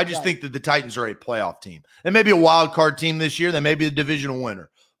justification. I just think that the Titans are a playoff team. They may be a wild card team this year. They may be the divisional winner,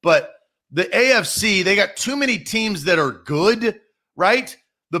 but the AFC, they got too many teams that are good, right?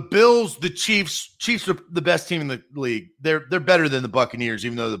 The Bills, the Chiefs are the best team in the league. They're better than the Buccaneers,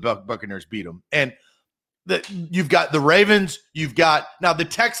 even though the Buccaneers beat them. And you've got the Ravens. Now the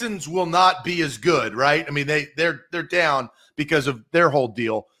Texans will not be as good, right? I mean, they're down because of their whole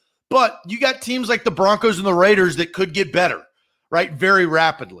deal. But you got teams like the Broncos and the Raiders that could get better, right? Very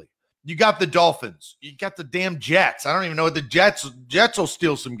rapidly. You got the Dolphins. You got the damn Jets. I don't even know what the Jets will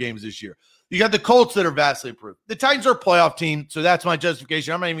steal some games this year. You got the Colts that are vastly improved. The Titans are a playoff team, so that's my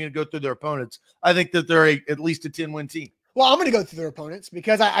justification. I'm not even going to go through their opponents. I think that they're at least a 10-win team. Well, I'm going to go through their opponents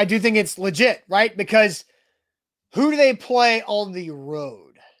because I do think it's legit, right? Because who do they play on the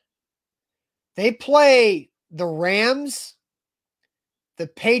road? They play the Rams, the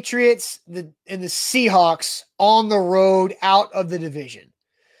Patriots, and the Seahawks on the road out of the division.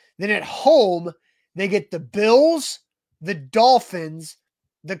 Then at home, they get the Bills, the Dolphins,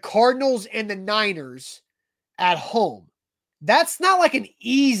 the Cardinals, and the Niners at home. That's not like an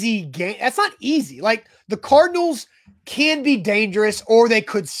easy game. That's not easy. Like, the Cardinals can be dangerous or they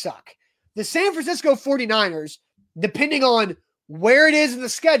could suck. The San Francisco 49ers, depending on where it is in the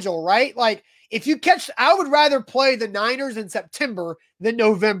schedule, right? Like, I would rather play the Niners in September than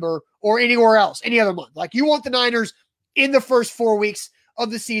November or anywhere else, any other month. Like, you want the Niners in the first 4 weeks of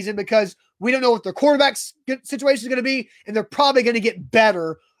the season because we don't know what their quarterback situation is going to be, and they're probably going to get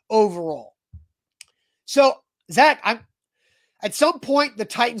better overall. So, Zach, at some point, the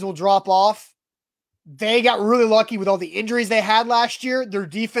Titans will drop off. They got really lucky with all the injuries they had last year, their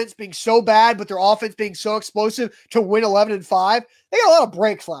defense being so bad, but their offense being so explosive to win 11-5. They got a lot of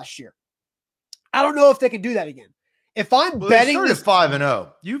breaks last year. I don't know if they can do that again. If I'm Well, betting they this, started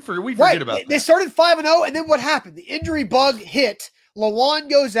 5-0. We forget about that. They started 5-0, and then what happened? The injury bug hit. Lawan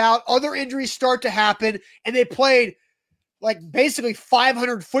goes out. Other injuries start to happen, and they played like basically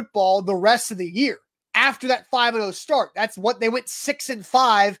 500 football the rest of the year after that 5-0 start. That's what they went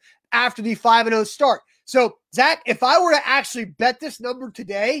 6-5 after the 5-0 start. So, Zach, if I were to actually bet this number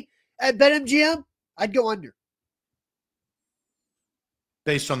today at BetMGM, I'd go under.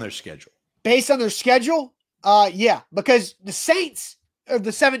 Based on their schedule. Based on their schedule? Yeah, because the Saints are the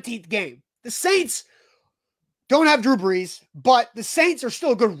 17th game. The Saints don't have Drew Brees, but the Saints are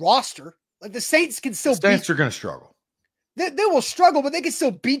still a good roster. Like the Saints can still The Saints are going to struggle. They will struggle, but they can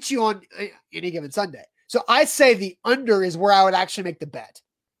still beat you on any given Sunday. So I say the under is where I would actually make the bet.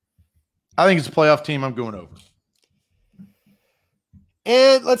 I think it's a playoff team. I'm going over.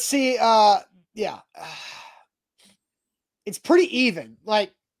 And let's see. It's pretty even.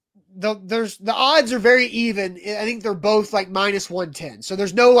 Like the odds are very even. I think they're both like -110. So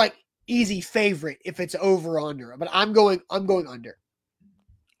there's no like easy favorite if it's over or under. But I'm going under.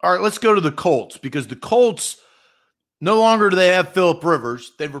 All right, let's go to the Colts because the Colts no longer do they have Phillip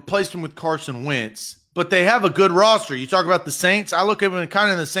Rivers. They've replaced him with Carson Wentz, but they have a good roster. You talk about the Saints. I look at them kind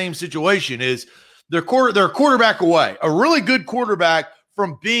of in the same situation. Is they're a quarterback away, a really good quarterback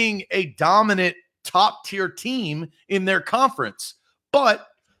from being a dominant top-tier team in their conference. But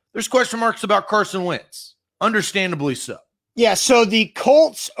there's question marks about Carson Wentz, understandably so. Yeah, so the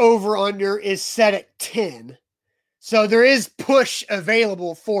Colts over-under is set at 10. So there is push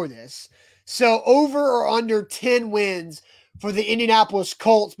available for this. So over or under 10 wins for the Indianapolis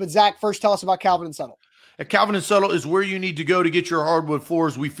Colts. But Zach, first tell us about Calvin and Settle. At Calvin and Settle is where you need to go to get your hardwood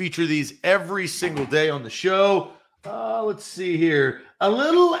floors. We feature these every single day on the show. Let's see here. A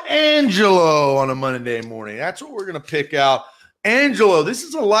little Angelo on a Monday morning. That's what we're going to pick out. Angelo, this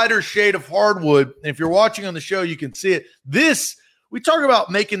is a lighter shade of hardwood. And if you're watching on the show, you can see it. This, we talk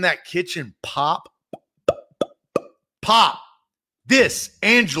about making that kitchen pop. This,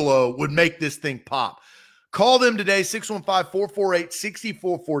 Angelo, would make this thing pop. Call them today,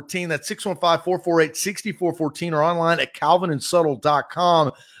 615-448-6414. That's 615-448-6414 or online at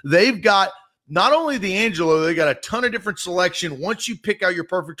calvinandsettle.com. They've got not only the Angelo, they got a ton of different selection. Once you pick out your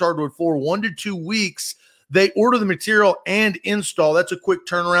perfect hardwood floor, 1 to 2 weeks, they order the material and install. That's a quick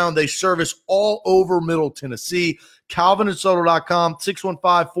turnaround. They service all over Middle Tennessee. calvinandsettle.com,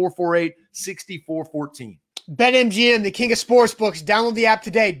 615-448-6414. BetMGM, the king of sportsbooks. Download the app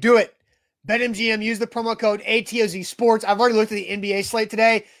today. Do it. BetMGM, use the promo code ATOZ Sports. I've already looked at the NBA slate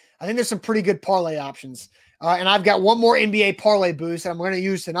today. I think there's some pretty good parlay options. And I've got one more NBA parlay boost that I'm going to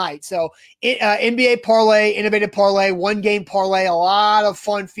use tonight. So NBA parlay, innovative parlay, one-game parlay, a lot of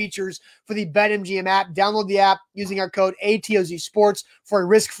fun features for the BetMGM app. Download the app using our code ATOZ Sports for a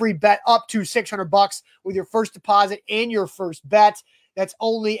risk-free bet up to $600 with your first deposit and your first bet. That's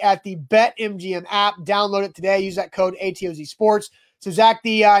only at the BetMGM app. Download it today. Use that code ATOZ Sports. So, Zach,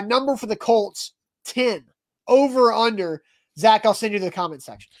 the number for the Colts, 10. Over or under. Zach, I'll send you to the comment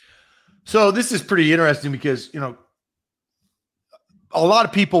section. So this is pretty interesting because, a lot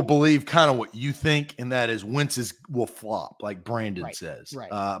of people believe kind of what you think, and that is Wentz will flop, like Brandon says.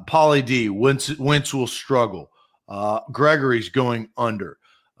 Right. Pauly D, Wentz will struggle. Gregory's going under.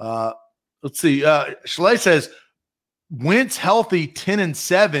 Let's see. Schley says Wentz healthy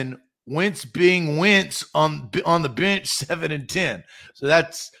 10-7. Wentz being Wentz on the bench 7-10. So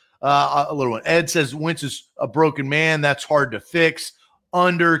that's a little one. Ed says Wentz is a broken man. That's hard to fix.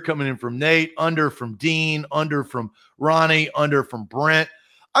 Under coming in from Nate, under from Dean, under from Ronnie, under from Brent.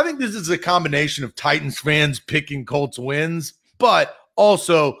 I think this is a combination of Titans fans picking Colts wins, but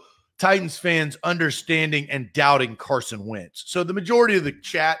also Titans fans understanding and doubting Carson Wentz. So the majority of the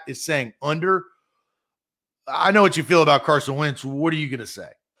chat is saying under. I know what you feel about Carson Wentz. What are you going to say?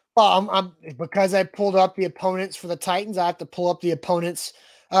 Well, because I pulled up the opponents for the Titans, I have to pull up the opponents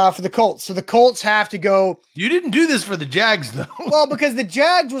for the Colts. So the Colts have to go. You didn't do this for the Jags, though. Well, because the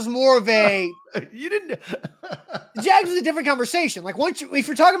Jags was more of a. You didn't. The Jags was a different conversation. Like if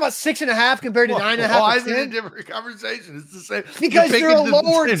you're talking about 6.5 compared to 9.5, why is it a different conversation? It's the same. Because they're a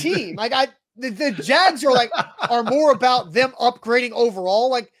lower team. Like the Jags are more about them upgrading overall.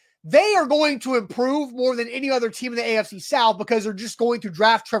 Like they are going to improve more than any other team in the AFC South because they're just going to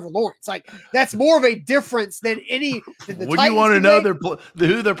draft Trevor Lawrence. Like that's more of a difference than any. Than the Would Titans you want to know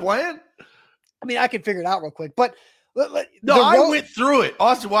who they're playing? I mean, I can figure it out real quick, but I went through it.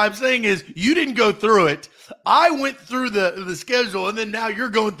 Austin, what I'm saying is you didn't go through it. I went through the schedule, and then now you're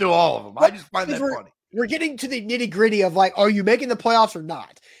going through all of them. I just find that funny. We're getting to the nitty gritty of like, are you making the playoffs or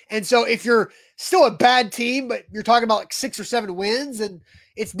not? And so if you're still a bad team, but you're talking about like 6 or 7 wins, and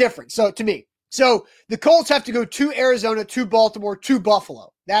it's different. So to me, So the Colts have to go to Arizona, to Baltimore, to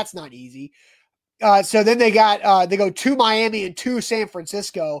Buffalo. That's not easy. So then they go to Miami and to San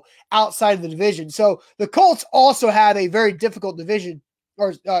Francisco outside of the division. So the Colts also have a very difficult division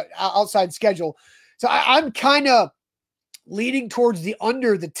or outside schedule. So I'm kind of leaning towards the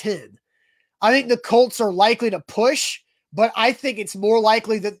under the 10. I think the Colts are likely to push, but I think it's more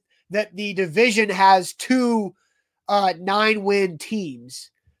likely that the division has two 9-win teams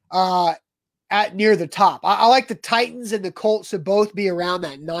at near the top. I like the Titans and the Colts to both be around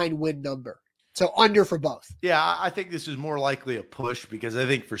that 9-win number. So under for both. Yeah, I think this is more likely a push because I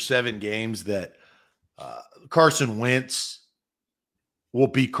think for 7 games that Carson Wentz will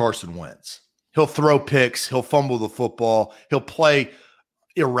be Carson Wentz. He'll throw picks. He'll fumble the football. He'll play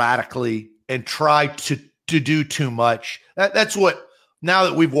erratically and try to do too much. That's what, now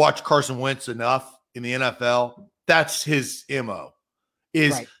that we've watched Carson Wentz enough in the NFL, that's his MO,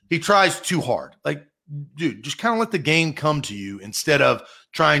 is right. He tries too hard. Like, dude, just kind of let the game come to you instead of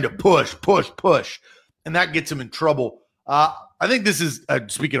trying to push. And that gets him in trouble. I think this is,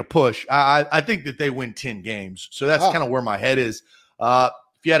 speaking of push, I think that they win 10 games. So that's kind of where my head is. If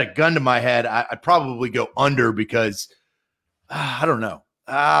you had a gun to my head, I'd probably go under because I don't know.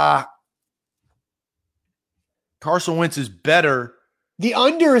 Carson Wentz is better. The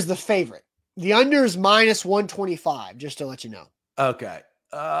under is the favorite. The under is minus 125, just to let you know. Okay.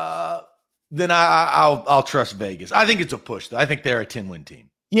 Then I'll trust Vegas. I think it's a push, though. I think they're a 10-win team.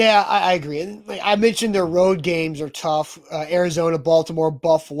 Yeah, I agree. And like I mentioned, their road games are tough. Arizona, Baltimore,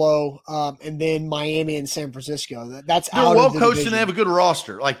 Buffalo, and then Miami and San Francisco. They're out well of the coached division. And they have a good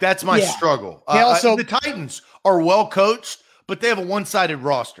roster. Like, that's my struggle. The Titans are well coached, but they have a one-sided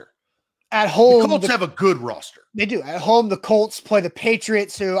roster. At home, the Colts have a good roster. They do. At home, the Colts play the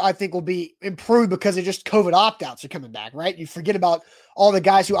Patriots, who I think will be improved because of just COVID opt-outs are coming back, right? You forget about all the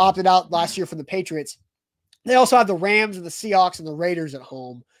guys who opted out last year from the Patriots. They also have the Rams and the Seahawks and the Raiders at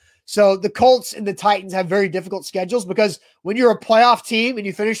home. So the Colts and the Titans have very difficult schedules because when you're a playoff team and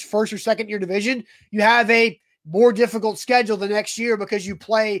you finish first or second in your division, you have a more difficult schedule the next year because you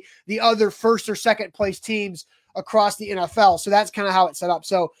play the other first or second place teams across the NFL. So that's kind of how it's set up.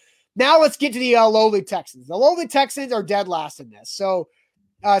 So now let's get to the lowly Texans. The lowly Texans are dead last in this. So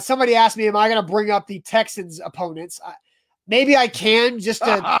somebody asked me, am I going to bring up the Texans opponents? Maybe I can just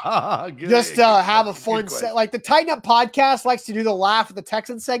to have a fun set. Like the Tighten Up podcast likes to do the laugh at the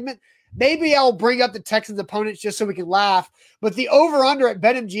Texans segment. Maybe I'll bring up the Texans opponents just so we can laugh. But the over-under at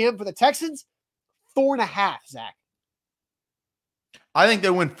BetMGM for the Texans, 4.5, Zach. I think they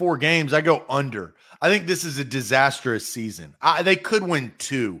win 4 games. I go under. I think this is a disastrous season. They could win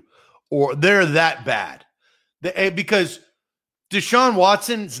 2, or they're that bad. Because Deshaun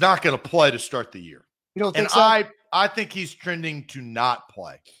Watson is not going to play to start the year. You don't think so? I think he's trending to not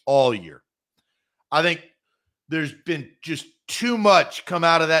play all year. I think there's been just too much come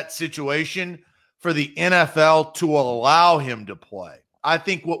out of that situation for the NFL to allow him to play. I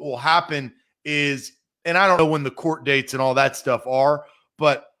think what will happen is, and I don't know when the court dates and all that stuff are,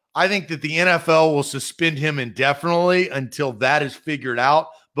 but I think that the NFL will suspend him indefinitely until that is figured out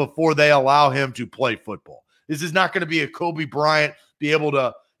before they allow him to play football. This is not going to be a Kobe Bryant, be able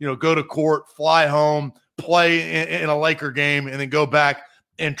to, go to court, fly home, play in a Laker game, and then go back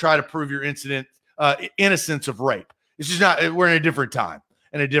and try to prove your innocence of rape. It's just not. We're in a different time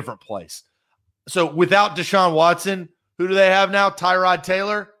and a different place. So without Deshaun Watson, who do they have now? Tyrod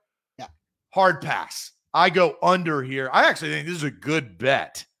Taylor? Yeah. Hard pass. I go under here. I actually think this is a good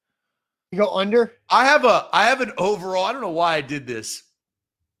bet. You go under? I have an overall. I don't know why I did this.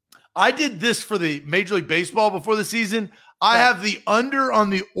 I did this for the Major League Baseball before the season. I have the under on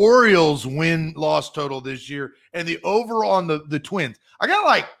the Orioles win-loss total this year and the over on the Twins. I got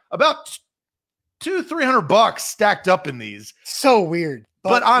like about $200-300 stacked up in these. So weird.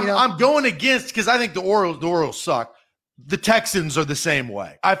 But I'm going against, because I think the Orioles suck. The Texans are the same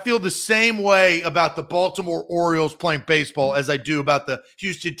way. I feel the same way about the Baltimore Orioles playing baseball as I do about the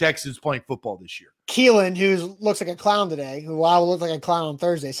Houston Texans playing football this year. Keelan, who looks like a clown today, who I will look like a clown on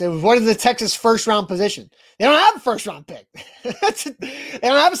Thursday, said, what is the Texas first-round position? They don't have a first-round pick. They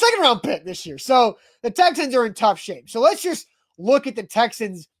don't have a second-round pick this year. So the Texans are in tough shape. So let's just look at the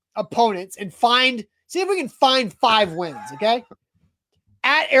Texans' opponents and see if we can find 5 wins, okay?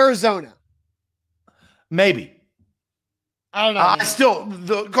 At Arizona. Maybe. I don't know.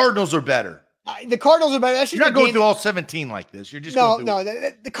 The Cardinals are better. The Cardinals are better. That's just You're not going through all 17 like this. You're just I'm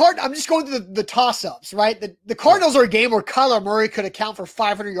just going through the toss-ups, right? The Cardinals are a game where Kyler Murray could account for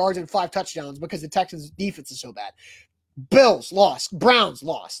 500 yards and 5 touchdowns because the Texans' defense is so bad. Bills lost. Browns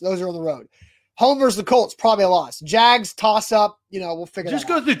lost. Those are on the road. Home versus the Colts, probably a loss. Jags, toss up. We'll figure Just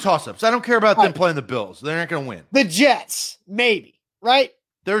that out. go through toss ups. I don't care about them playing the Bills. They're not going to win. The Jets, maybe, right?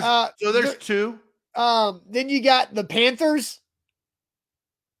 There's two. Then you got the Panthers.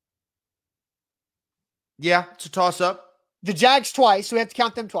 Yeah, it's a toss up. The Jags twice, so we have to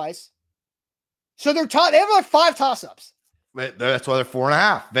count them twice. So they have like 5 toss ups. That's why they're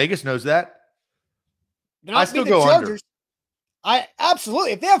 4.5. Vegas knows that. I still go under. I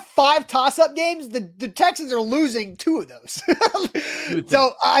absolutely. If they have 5 toss-up games, the Texans are losing 2 of those.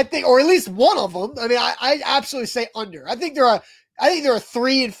 So I think, or at least one of them. I mean, I absolutely say under. I think they're a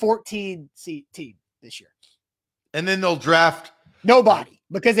 3-14 seed team this year. And then they'll draft nobody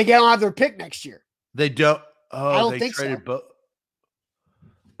because they don't have their pick next year. They don't. Oh, I don't think so.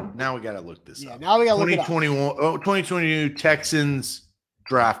 Now we got to look this up. Now we got to look it up. 2022 Texans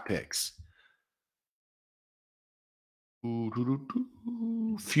draft picks.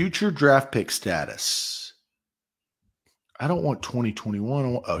 Future draft pick status. I don't want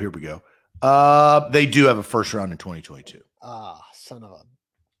 2021. Oh, here we go. They do have a first round in 2022. Son of a.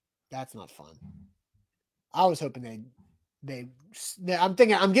 That's not fun. I was hoping I'm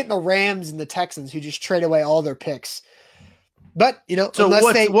getting the Rams and the Texans who just trade away all their picks. But, so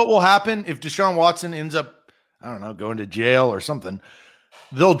what will happen if Deshaun Watson ends up, I don't know, going to jail or something?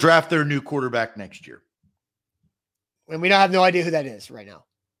 They'll draft their new quarterback next year. And we don't have no idea who that is right now.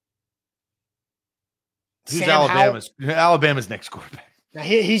 Who's Alabama's next quarterback? Now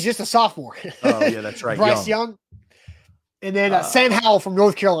he's just a sophomore. Oh, yeah, that's right. Bryce Young. And then Sam Howell from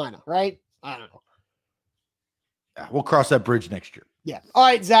North Carolina, right? I don't know. We'll cross that bridge next year. Yeah. All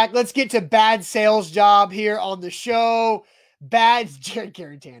right, Zach, let's get to bad sales job here on the show. Jared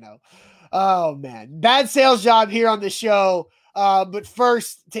Garantano. Oh, man. Bad sales job here on the show. But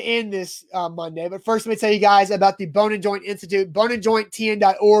first, to end this Monday, let me tell you guys about the Bone and Joint Institute,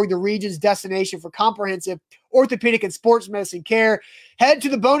 boneandjointtn.org, the region's destination for comprehensive orthopedic and sports medicine care. Head to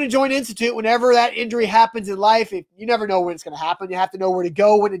the Bone and Joint Institute whenever that injury happens in life. You never know when it's going to happen. You have to know where to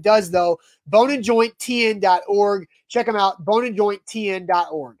go when it does, though. boneandjointtn.org. Check them out,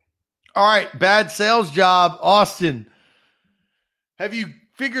 boneandjointtn.org. All right, bad sales job. Austin, have you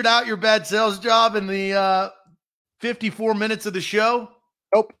figured out your bad sales job in the 54 minutes of the show?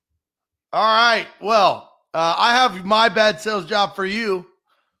 Nope. All right. Well, I have my bad sales job for you.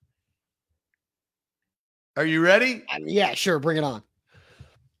 Are you ready? Yeah, sure. Bring it on.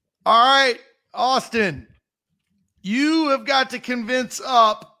 All right, Austin, you have got to convince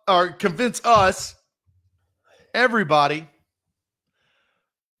us, everybody,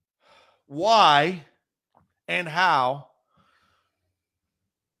 why and how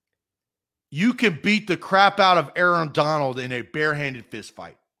you can beat the crap out of Aaron Donald in a barehanded fist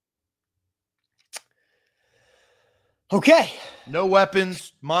fight. Okay. No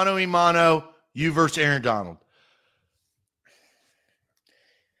weapons, mano a mano, you versus Aaron Donald.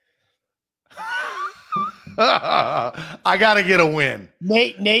 I got to get a win.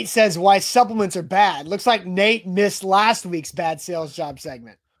 Nate says why supplements are bad. Looks like Nate missed last week's bad sales job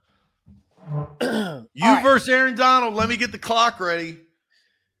segment. You versus Aaron Donald. Let me get the clock ready.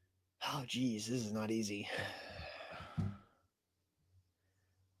 Oh, geez, this is not easy.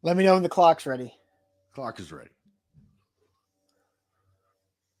 Let me know when the clock's ready. Clock is ready.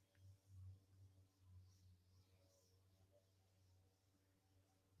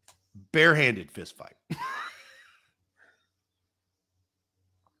 Barehanded fist fight.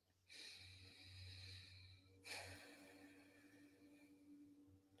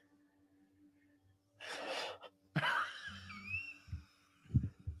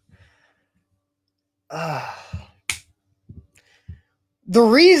 The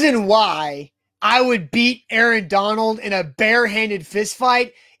reason why I would beat Aaron Donald in a barehanded fist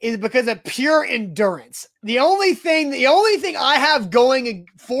fight is because of pure endurance. The only thing I have going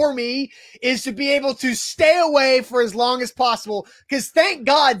for me is to be able to stay away for as long as possible. Because thank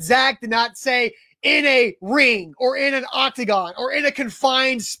God Zach did not say in a ring or in an octagon or in a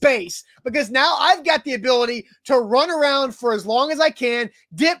confined space, because now I've got the ability to run around for as long as I can,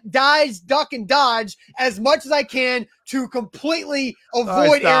 dip, dive, duck, and dodge as much as I can to completely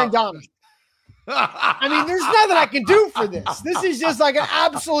avoid Aaron Donald. I mean, there's nothing I can do for this. This is just like an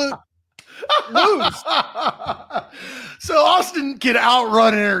absolute lose. So Austin can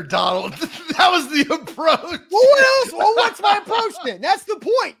outrun Aaron Donald. That was the approach. Well, what else? Well, what's my approach then? That's the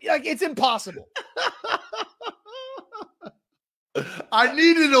point. Like, it's impossible. I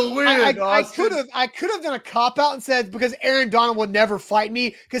needed a win. I could have done a cop out and said because Aaron Donald would never fight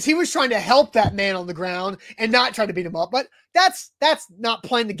me because he was trying to help that man on the ground and not try to beat him up. But that's not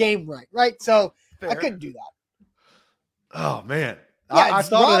playing the game right? So fair. I couldn't do that. Oh man, Yeah, I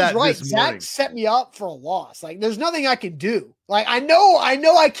thought of that right. this morning. Zach set me up for a loss. Like, there's nothing I can do. Like, I know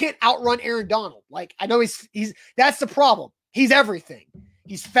I can't outrun Aaron Donald. Like, I know he's that's the problem. He's everything.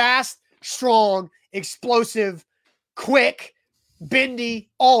 He's fast, strong, explosive, quick, bendy,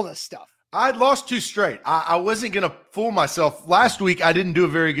 all this stuff. I'd lost 2 straight. I wasn't going to fool myself. Last week, I didn't do a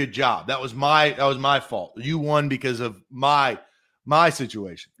very good job. That was my fault. You won because of my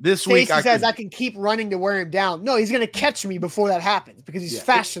situation. This week, I can keep running to wear him down. No, he's going to catch me before that happens because he's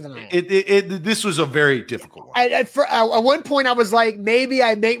faster than I am. This was a very difficult one. At one point, I was like, maybe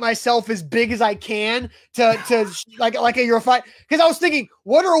I make myself as big as I can to like a Euro fight. Because I was thinking,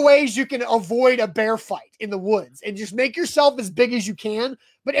 what are ways you can avoid a bear fight in the woods and just make yourself as big as you can?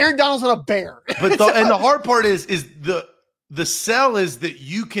 But Aaron Donald's not a bear. But the hard part is the sell is that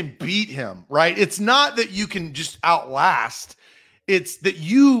you can beat him, right? It's not that you can just outlast. It's that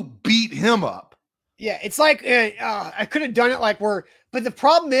you beat him up. Yeah, it's like I could have done it but the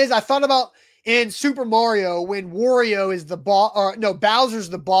problem is I thought about in Super Mario when Wario is the boss, or no,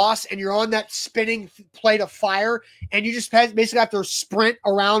 Bowser's the boss, and you're on that spinning plate of fire, and you just basically have to sprint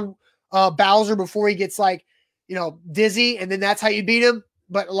around Bowser before he gets dizzy, and then that's how you beat him.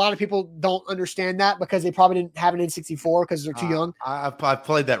 But a lot of people don't understand that because they probably didn't have an N64 because they're too young. I've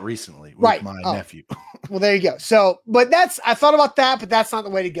played that recently with my nephew. Well, there you go. So, but I thought about that, but that's not the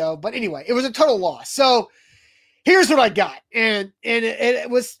way to go. But anyway, it was a total loss. So here's what I got. And it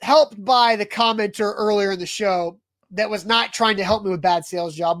was helped by the commenter earlier in the show that was not trying to help me with bad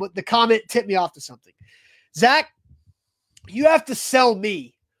sales job, but the comment tipped me off to something. Zach, you have to sell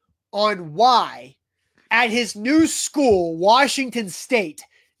me on why at his new school, Washington State,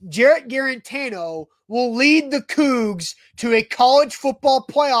 Jarrett Garantano will lead the Cougs to a college football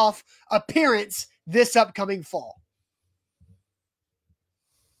playoff appearance this upcoming fall.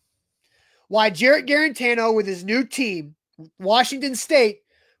 Why Jarrett Garantano with his new team, Washington State,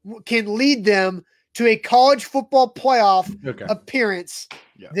 can lead them to a college football playoff appearance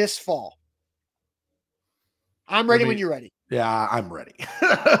this fall. I'm ready when you're ready. Yeah, I'm ready.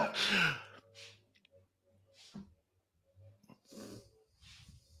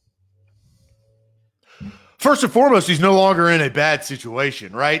 First and foremost, he's no longer in a bad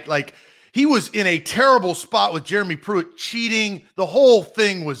situation, right? Like, he was in a terrible spot with Jeremy Pruitt cheating. The whole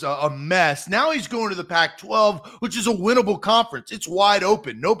thing was a mess. Now he's going to the Pac-12, which is a winnable conference. It's wide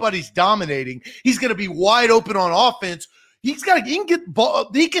open. Nobody's dominating. He's going to be wide open on offense. He can get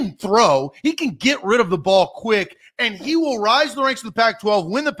ball, he can throw, he can get rid of the ball quick, and he will rise the ranks of the Pac-12,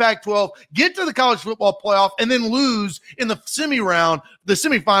 win the Pac-12, get to the college football playoff, and then lose in the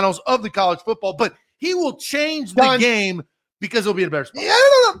semifinals of the college football. But he will change the game because he'll be in a better spot.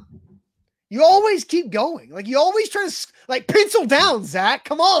 No. You always keep going. Like, you always try to, pencil down, Zach.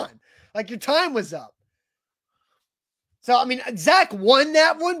 Come on. Like, your time was up. So, I mean, Zach won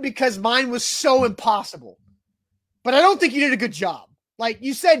that one because mine was so impossible. But I don't think you did a good job. Like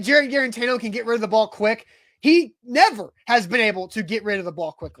you said, Jarrett Garantano can get rid of the ball quick. He never has been able to get rid of the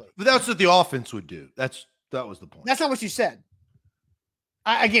ball quickly. But that's what the offense would do. That was the point. That's not what you said.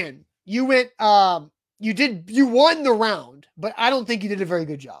 You went, you won the round, but I don't think you did a very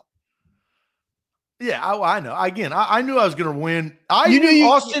good job. Yeah, I know. Again, I knew I was going to win.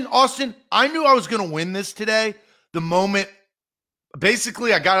 Austin, I knew I was going to win this today. The moment,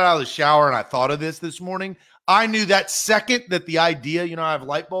 basically, I got out of the shower and I thought of this morning. I knew that second that the idea, I have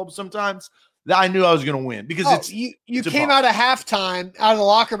light bulbs sometimes, that I knew I was going to win because you came out of the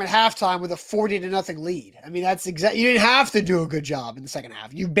locker room at halftime with a 40-0 lead. I mean, that's exactly, you didn't have to do a good job in the second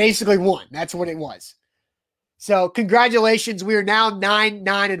half. You basically won. That's what it was. So congratulations. We are now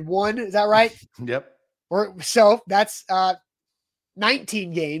 9-9-1. Is that right? Yep. So that's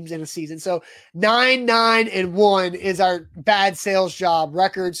 19 games in a season. So 9-9-1 is our bad sales job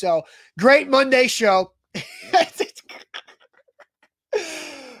record. So great Monday show.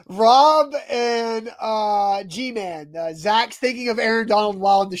 Rob and G-Man, Zach's thinking of Aaron Donald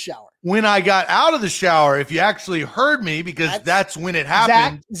while in the shower. When I got out of the shower, if you actually heard me, because that's when it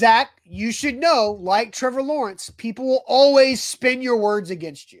happened. Zach, you should know, like Trevor Lawrence, people will always spin your words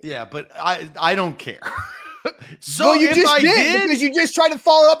against you. Yeah, but I don't care. So you just did because you just tried to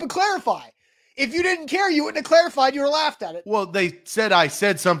follow up and clarify. If you didn't care, you wouldn't have clarified. You were laughed at it. Well, they said I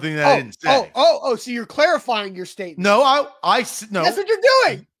said something that I didn't say. So you're clarifying your statement. No, no. That's what you're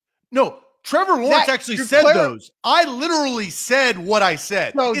doing. No, Trevor Lawrence actually said those. I literally said what I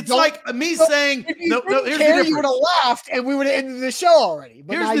said. No, it's like me saying, if you didn't care, you would have laughed and we would have ended the show already.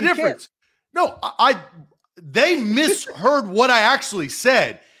 But here's the difference. No, they misheard what I actually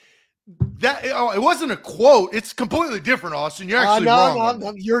said. It wasn't a quote. It's completely different, Austin. You're actually wrong.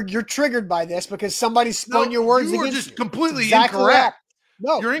 No. You're triggered by this because somebody spun your words against you. You were just completely incorrect.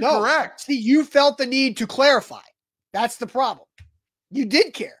 No, you're incorrect. See, you felt the need to clarify. That's the problem. You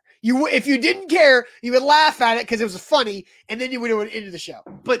did care. If you didn't care, you would laugh at it because it was funny, and then you would have into the show.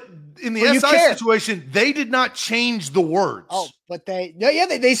 But in the SI situation, they did not change the words. Oh, but they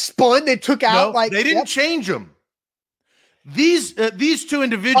spun. They took out they didn't change them. These two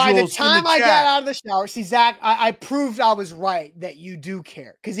individuals. By the time I got out of the shower, see, Zach, I proved I was right that you do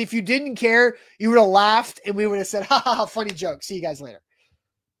care. Because if you didn't care, you would have laughed and we would have said, "Ha ha ha, funny joke. See you guys later."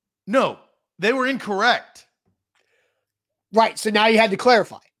 No, they were incorrect. Right. So now you had to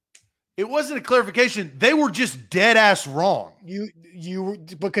clarify. It wasn't a clarification. They were just dead ass wrong.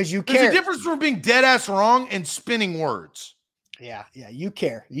 Because you care. There's a difference between being dead ass wrong and spinning words. Yeah. You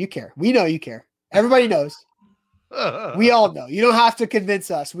care. You care. We know you care. Everybody knows. We all know. You don't have to convince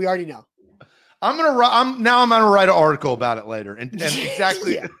us. We already know. I'm gonna write an article about it later. And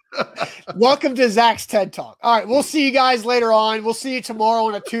exactly. Welcome to Zach's TED Talk. All right, we'll see you guys later on. We'll see you tomorrow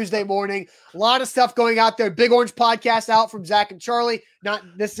on a Tuesday morning. A lot of stuff going out there. Big Orange podcast out from Zach and Charlie. Not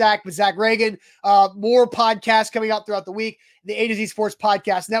this Zach, but Zach Reagan. More podcasts coming out throughout the week. The A to Z Sports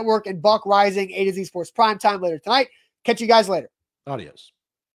Podcast Network and Buck Rising, A to Z Sports Primetime later tonight. Catch you guys later. Adios.